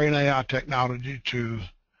used RNAi technology to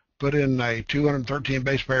put in a 213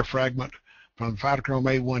 base pair fragment from the phytochrome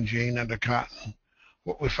A1 gene into cotton.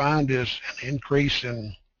 What we find is an increase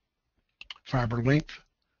in fiber length,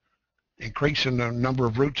 increase in the number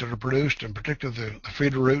of roots that are produced, in particular the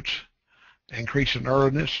feeder roots, increase in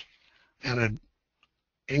earliness, and an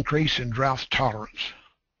increase in drought tolerance.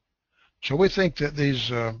 So we think that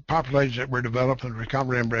these populations that we're developing,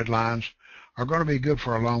 recombinant inbred lines, are going to be good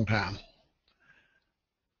for a long time.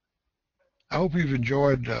 I hope you've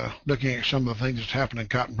enjoyed looking at some of the things that's happened in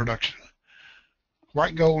cotton production.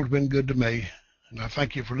 White gold has been good to me, and I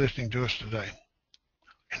thank you for listening to us today.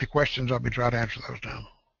 Any questions, I'll be trying to answer those now.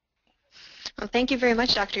 Well, thank you very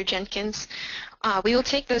much, Dr. Jenkins. We will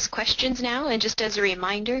take those questions now, and just as a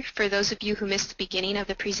reminder, for those of you who missed the beginning of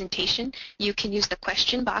the presentation, you can use the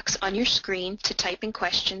question box on your screen to type in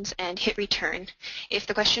questions and hit return. If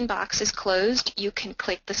the question box is closed, you can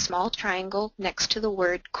click the small triangle next to the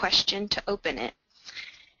word question to open it.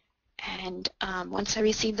 And once I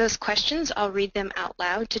receive those questions, I'll read them out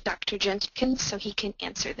loud to Dr. Jenkins so he can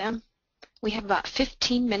answer them. We have about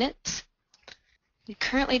 15 minutes. We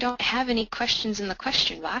currently don't have any questions in the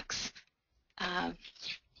question box.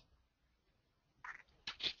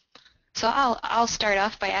 So I'll start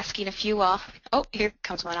off by asking a few. Oh, here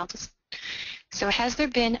comes one. So has there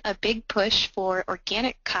been a big push for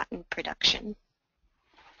organic cotton production?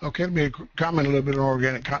 Okay, let me comment a little bit on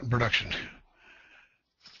organic cotton production.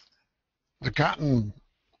 The cotton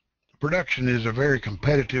production is a very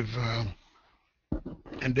competitive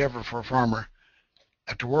endeavor for a farmer.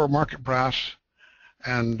 At the world market price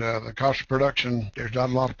and the cost of production, there's not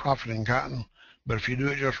a lot of profit in cotton, but if you do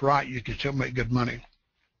it just right, you can still make good money.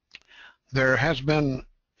 There has been,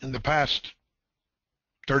 in the past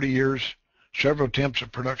 30 years, several attempts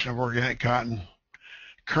at production of organic cotton.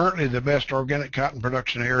 Currently, the best organic cotton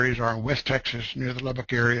production areas are in West Texas, near the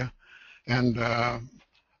Lubbock area, and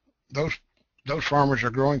those farmers are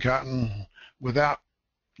growing cotton without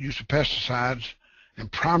use of pesticides,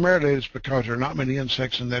 and primarily it's because there are not many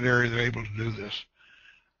insects in that area that are able to do this.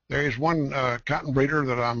 There is one cotton breeder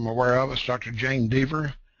that I'm aware of. It's Dr. Jane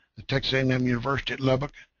Deaver, the Texas A&M University at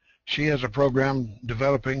Lubbock. She has a program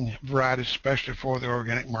developing varieties especially for the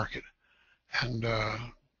organic market. And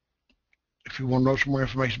if you want to know some more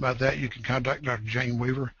information about that, you can contact Dr. Jane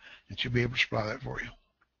Weaver, and she'll be able to supply that for you.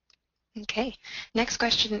 Okay. Next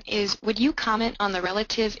question is, would you comment on the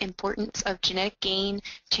relative importance of genetic gain,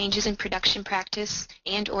 changes in production practice,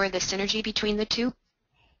 and or the synergy between the two?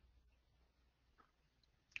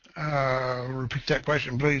 Repeat that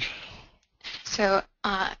question, please. So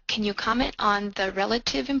can you comment on the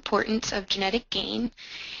relative importance of genetic gain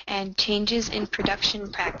and changes in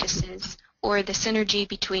production practices, or the synergy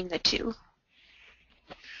between the two?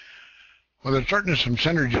 Well, there's certainly some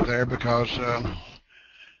synergy there because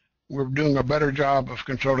we're doing a better job of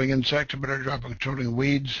controlling insects, a better job of controlling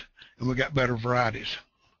weeds, and we got better varieties.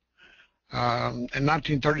 In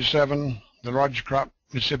 1937, the largest crop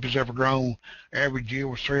Mississippi's ever grown, average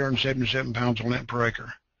yield was 377 pounds of lint per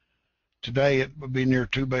acre. Today, it would be near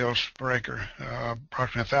 2 bales per acre,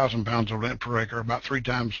 approximately 1,000 pounds of lint per acre, about 3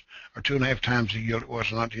 times or 2.5 times the yield it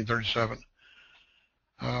was in 1937.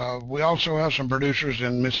 We also have some producers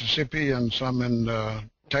in Mississippi and some in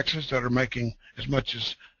Texas that are making as much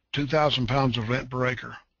as 2,000 pounds of lint per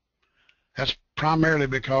acre. That's primarily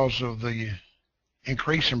because of the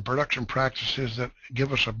increase in production practices that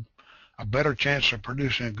give us a better chance of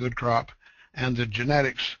producing a good crop, and the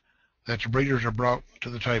genetics that the breeders are brought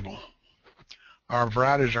to the table. Our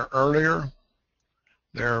varieties are earlier,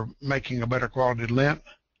 they're making a better quality lint,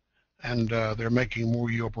 and they're making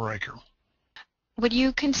more yield per acre.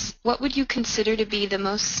 What would you consider to be the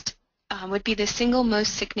most would be the single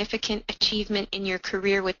most significant achievement in your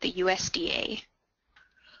career with the USDA?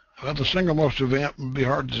 Well, the single most event would be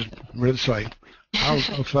hard to really say.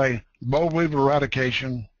 I'll say boll weevil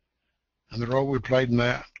eradication and the role we played in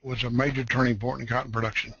that was a major turning point in cotton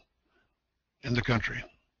production in the country.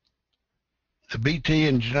 The BT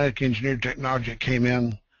and genetic engineered technology that came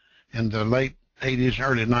in the late 80s and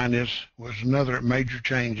early 90s was another major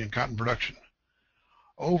change in cotton production.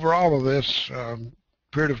 Over all of this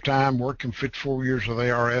period of time, working 54 years with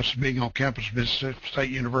ARS, being on campus at Mississippi State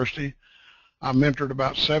University, I mentored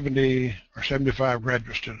about 70 or 75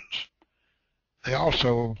 graduate students. They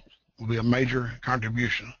also will be a major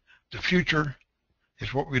contribution. The future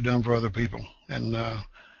is what we've done for other people, and the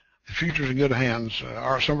future's in good hands.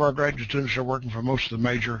 Some of our graduate students are working for most of the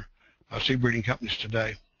major seed breeding companies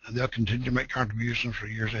today, and they'll continue to make contributions for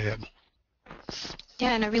years ahead.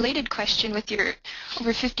 Yeah, and a related question, with your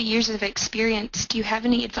over 50 years of experience, do you have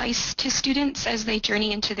any advice to students as they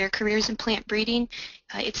journey into their careers in plant breeding?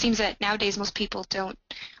 It seems that nowadays most people don't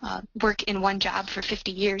work in one job for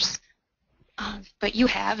 50 years, but you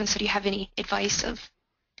have, and so do you have any advice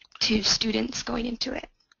to students going into it?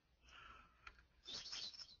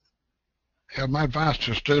 Yeah, my advice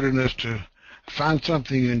to a student is to find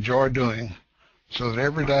something you enjoy doing so that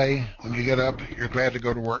every day when you get up, you're glad to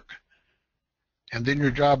go to work. And then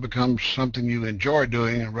your job becomes something you enjoy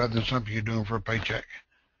doing rather than something you're doing for a paycheck.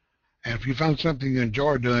 And if you find something you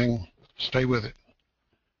enjoy doing, stay with it,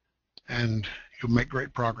 and you'll make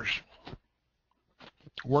great progress.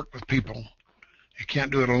 Work with people. You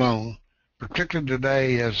can't do it alone, particularly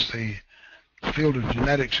today as the field of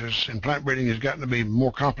genetics in plant breeding has gotten to be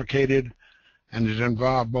more complicated and has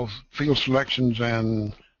involved both field selections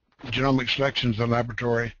and genomic selections in the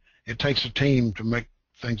laboratory. It takes a team to make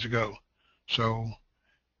things go. So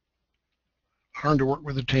learn to work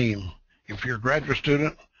with a team. If you're a graduate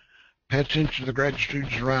student, pay attention to the graduate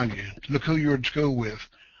students around you. Look who you're in school with.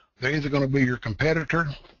 They're either going to be your competitor,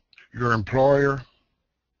 your employer,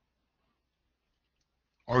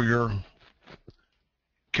 or your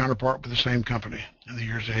counterpart with the same company in the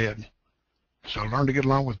years ahead. So learn to get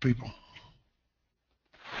along with people.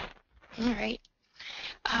 All right.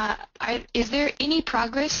 Is there any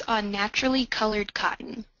progress on naturally colored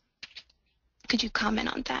cotton? Could you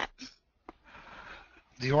comment on that?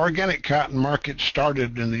 The organic cotton market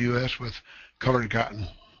started in the U.S. with colored cotton.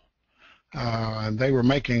 And they were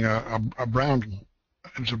making a brown,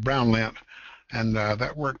 it was a brown lint, and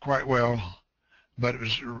that worked quite well, but it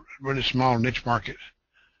was a really small niche market.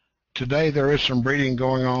 Today there is some breeding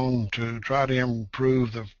going on to try to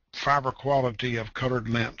improve the fiber quality of colored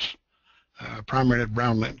lints, primarily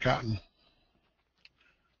brown lint cotton.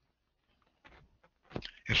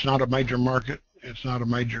 It's not a major market. It's not a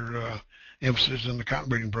major emphasis in the cotton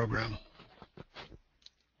breeding program.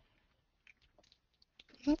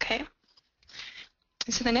 Okay.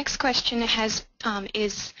 So the next question has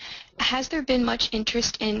there been much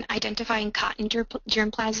interest in identifying cotton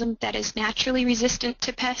germplasm that is naturally resistant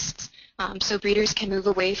to pests, so breeders can move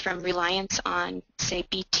away from reliance on, say,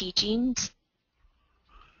 BT genes?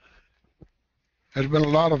 There's been a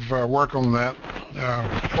lot of work on that.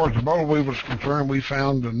 As far as the boll weevil is concerned, we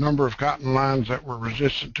found a number of cotton lines that were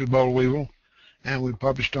resistant to boll weevil, and we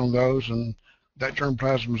published on those, and that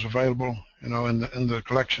germplasm is available, in the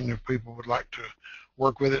collection if people would like to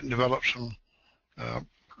work with it and develop some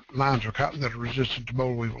lines of cotton that are resistant to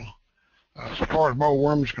boll weevil. As far as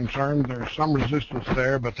bollworm is concerned, there's some resistance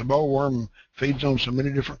there, but the bollworm feeds on so many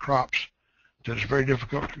different crops that it's very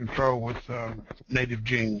difficult to control with native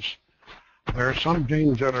genes. There are some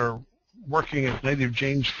genes that are working as native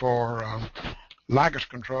genes for lygus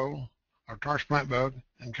control or tarsh plant bug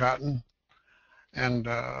in cotton, and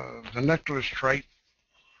the nectarless trait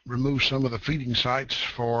removes some of the feeding sites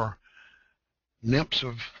for nymphs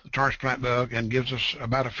of the tarsh plant bug and gives us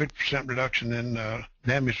about a 50% reduction in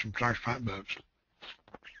damage from tarsh plant bugs.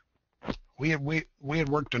 We had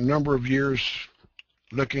worked a number of years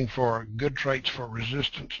looking for good traits for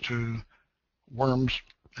resistance to worms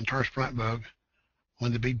and tarsh plant bug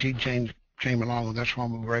when the BT change came along, and that's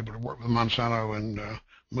when we were able to work with Monsanto and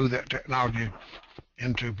move that technology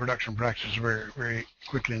into production practices very, very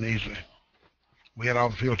quickly and easily. We had all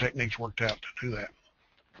the field techniques worked out to do that.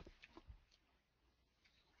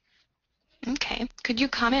 Okay. Could you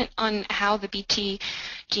comment on how the BT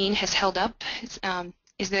gene has held up?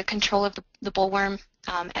 Is the control of the bollworm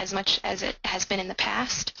as much as it has been in the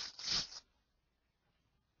past?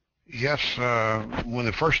 Yes. When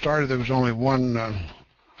it first started, there was only one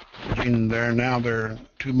gene there. Now there are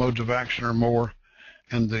 2 modes of action or more,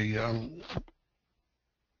 and the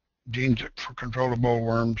genes for control of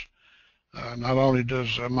bollworms. Not only does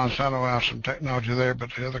Monsanto have some technology there,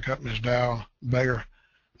 but the other companies, Dow, Bayer,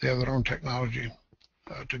 they have their own technology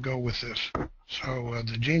to go with this. So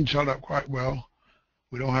the gene's held up quite well.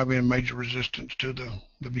 We don't have any major resistance to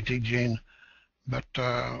the BT gene, but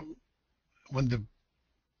when the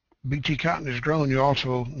BT cotton is grown, you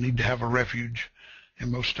also need to have a refuge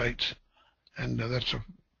in most states, and that's a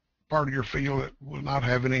part of your field that will not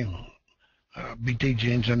have any BT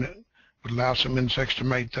genes in it. Would allow some insects to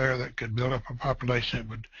mate there that could build up a population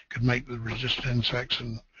that could mate with resistant insects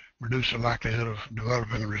and reduce the likelihood of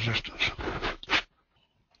developing a resistance.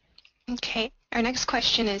 Okay. Our next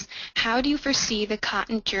question is, how do you foresee the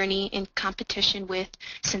cotton journey in competition with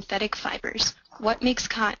synthetic fibers? What makes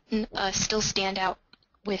cotton still stand out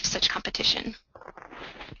with such competition?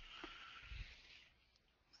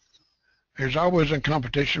 There's always a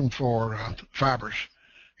competition for fibers,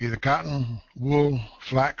 either cotton, wool,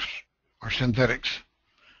 flax, or synthetics.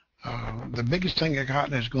 The biggest thing that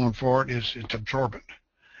cotton is going for is it's absorbent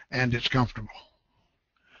and it's comfortable.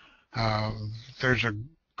 There's a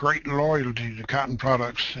great loyalty to cotton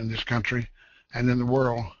products in this country and in the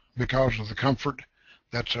world because of the comfort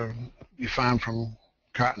that you find from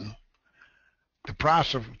cotton. The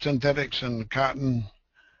price of synthetics and cotton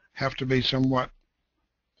have to be somewhat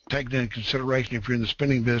taken into consideration if you're in the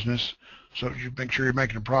spinning business, so that you make sure you're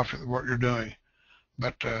making a profit with what you're doing.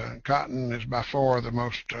 But cotton is by far the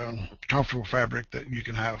most comfortable fabric that you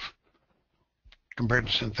can have compared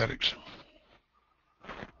to synthetics.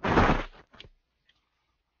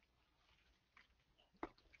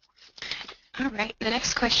 All right. The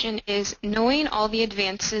next question is, knowing all the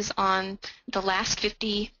advances on the last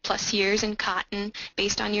 50 plus years in cotton,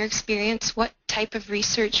 based on your experience, what type of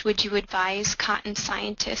research would you advise cotton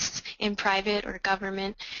scientists in private or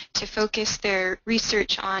government to focus their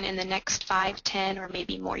research on in the next 5, 10, or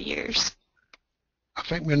maybe more years? I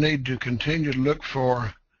think we need to continue to look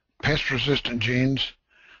for pest-resistant genes.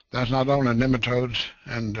 That's not only nematodes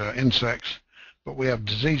and insects, but we have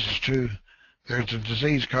diseases too. There's a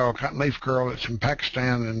disease called cotton leaf curl that's in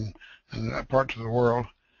Pakistan and parts of the world,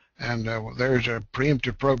 and there's a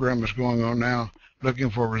preemptive program that's going on now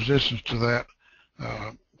looking for resistance to that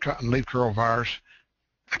cotton leaf curl virus.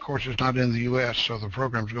 Of course, it's not in the U.S., so the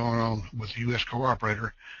program's going on with the U.S.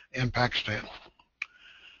 cooperator in Pakistan.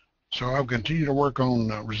 So I'll continue to work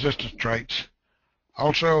on resistance traits.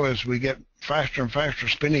 Also, as we get faster and faster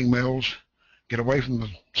spinning mills, get away from the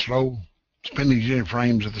slow spinning unit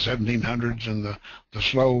frames of the 1700s and the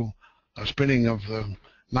slow spinning of the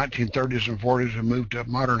 1930s and 40s and move to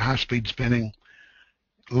modern high-speed spinning,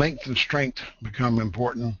 length and strength become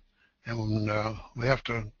important, and we have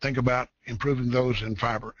to think about improving those in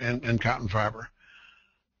fiber and cotton fiber.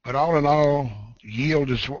 But all in all, yield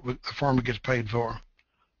is what the farmer gets paid for.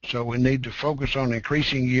 So we need to focus on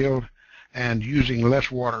increasing yield and using less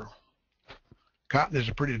water. Cotton is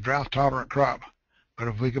a pretty drought-tolerant crop, but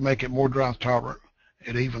if we can make it more drought-tolerant,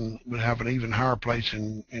 it would have an even higher place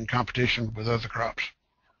in competition with other crops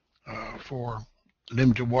for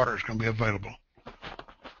limited water is going to be available.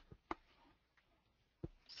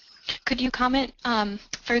 Could you comment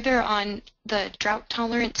further on the drought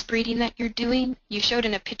tolerance breeding that you're doing? You showed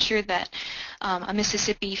in a picture that a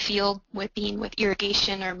Mississippi field being with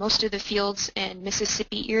irrigation, or most of the fields in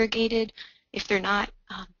Mississippi irrigated. If they're not,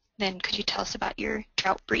 then could you tell us about your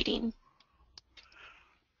drought breeding?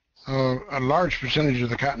 A large percentage of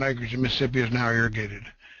the cotton acreage in Mississippi is now irrigated,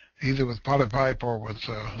 either with polypipe or with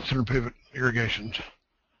center pivot irrigations.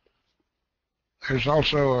 There's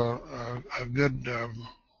also a good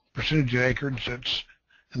percentage of acreage that's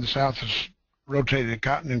and the South has rotated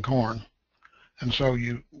cotton and corn. And so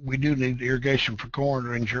we do need irrigation for corn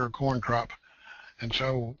to ensure a corn crop. And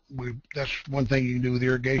so that's one thing you can do with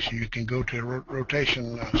irrigation. You can go to a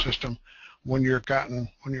rotation system, 1 year cotton,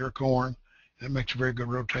 1 year corn. That makes a very good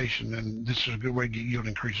rotation, and this is a good way to get yield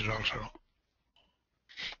increases also.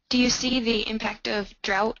 Do you see the impact of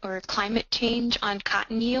drought or climate change on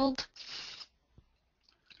cotton yield?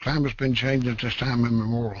 Climate's been changing since time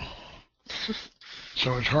immemorial.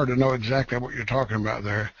 So it's hard to know exactly what you're talking about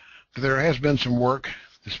there. But there has been some work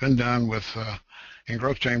that's been done with in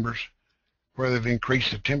growth chambers where they've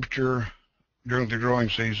increased the temperature during the growing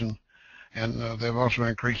season, and they've also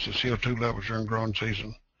increased the CO2 levels during growing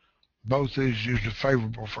season. Both these usually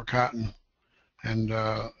favorable for cotton, and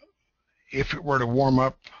if it were to warm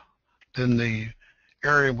up, then the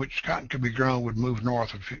area in which cotton could be grown would move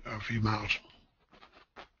north a few miles.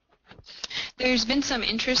 There's been some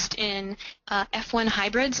interest in F1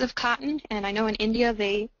 hybrids of cotton, and I know in India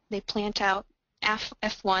they plant out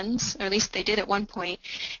F1s, or at least they did at one point.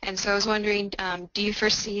 And so I was wondering, do you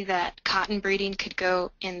foresee that cotton breeding could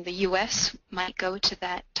go in the U.S., might go to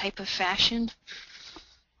that type of fashion?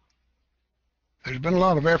 There's been a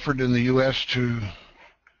lot of effort in the U.S. to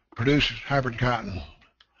produce hybrid cotton.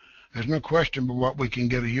 There's no question but what we can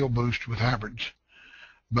get a yield boost with hybrids.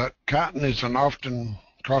 But cotton is an often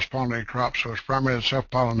cross-pollinated crop, so it's primarily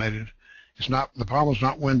self-pollinated. The pollen's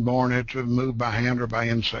not wind-borne. It's moved by hand or by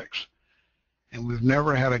insects. And we've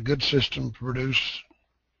never had a good system to produce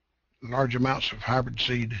large amounts of hybrid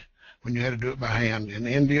seed when you had to do it by hand. In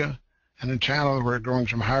India and in China, where they're growing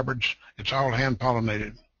some hybrids, it's all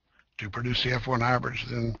hand-pollinated to produce the F1 hybrids.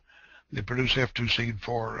 Then they produce F2 seed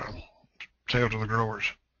for sale to the growers.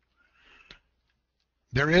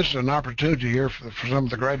 There is an opportunity here for some of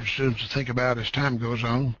the graduate students to think about as time goes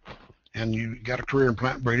on, and you got a career in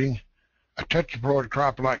plant breeding. A tetraploid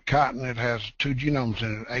crop like cotton, it has 2 genomes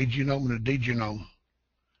in it, A genome and a D genome.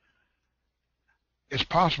 It's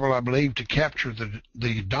possible, I believe, to capture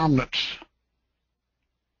the dominant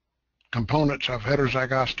components of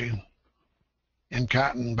heterozygosity in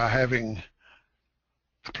cotton by having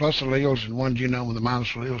the plus alleles in one genome and the minus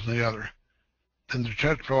alleles in the other. Then the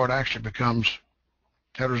tetraploid actually becomes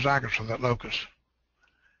heterozygous for that locus.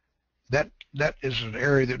 That is an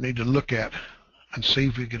area that we need to look at and see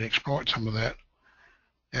if we can exploit some of that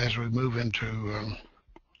as we move into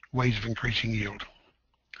ways of increasing yield.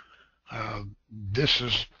 This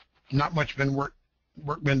is not much work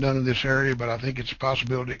been done in this area, but I think it's a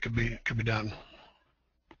possibility it could be done.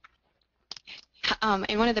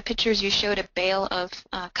 In one of the pictures you showed a bale of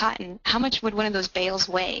cotton. How much would one of those bales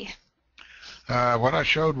weigh? What I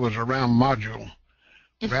showed was a round module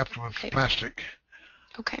wrapped with plastic.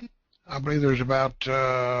 Okay. I believe there's about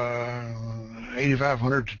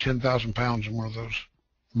 8,500 to 10,000 pounds in one of those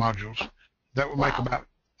modules. That would make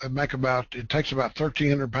it takes about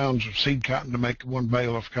 1,300 pounds of seed cotton to make one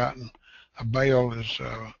bale of cotton. A bale is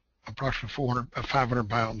approximately 500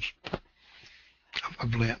 pounds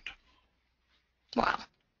of lint. Wow.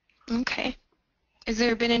 Okay. Has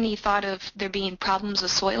there been any thought of there being problems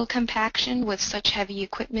with soil compaction with such heavy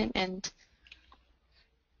equipment and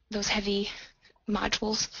those heavy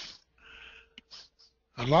modules?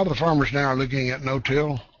 A lot of the farmers now are looking at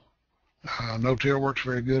no-till. No-till works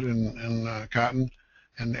very good in cotton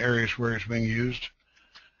and areas where it's being used.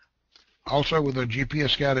 Also with the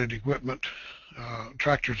GPS-guided equipment,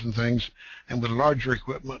 tractors and things, and with larger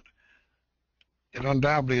equipment, it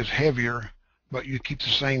undoubtedly is heavier, but you keep the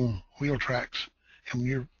same wheel tracks.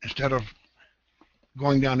 And instead of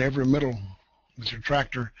going down every middle with your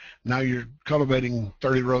tractor, now you're cultivating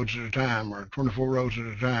 30 rows at a time or 24 rows at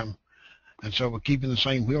a time. And so with keeping the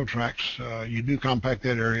same wheel tracks, you do compact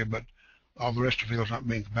that area, but all the rest of the field is not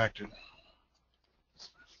being compacted.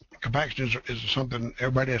 Compaction is something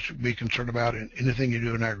everybody has to be concerned about in anything you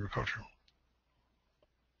do in agriculture.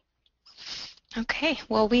 Okay,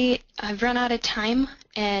 well, I've run out of time,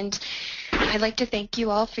 and I'd like to thank you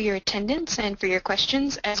all for your attendance and for your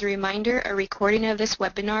questions. As a reminder, a recording of this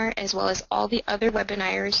webinar, as well as all the other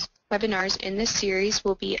webinars in this series,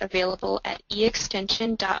 will be available at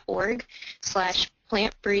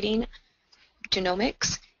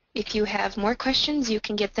eextension.org/plantbreeding-genomics. If you have more questions, you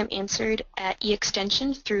can get them answered at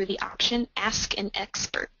eExtension through the option Ask an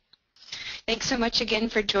Expert. Thanks so much again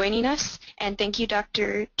for joining us, and thank you,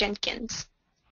 Dr. Jenkins.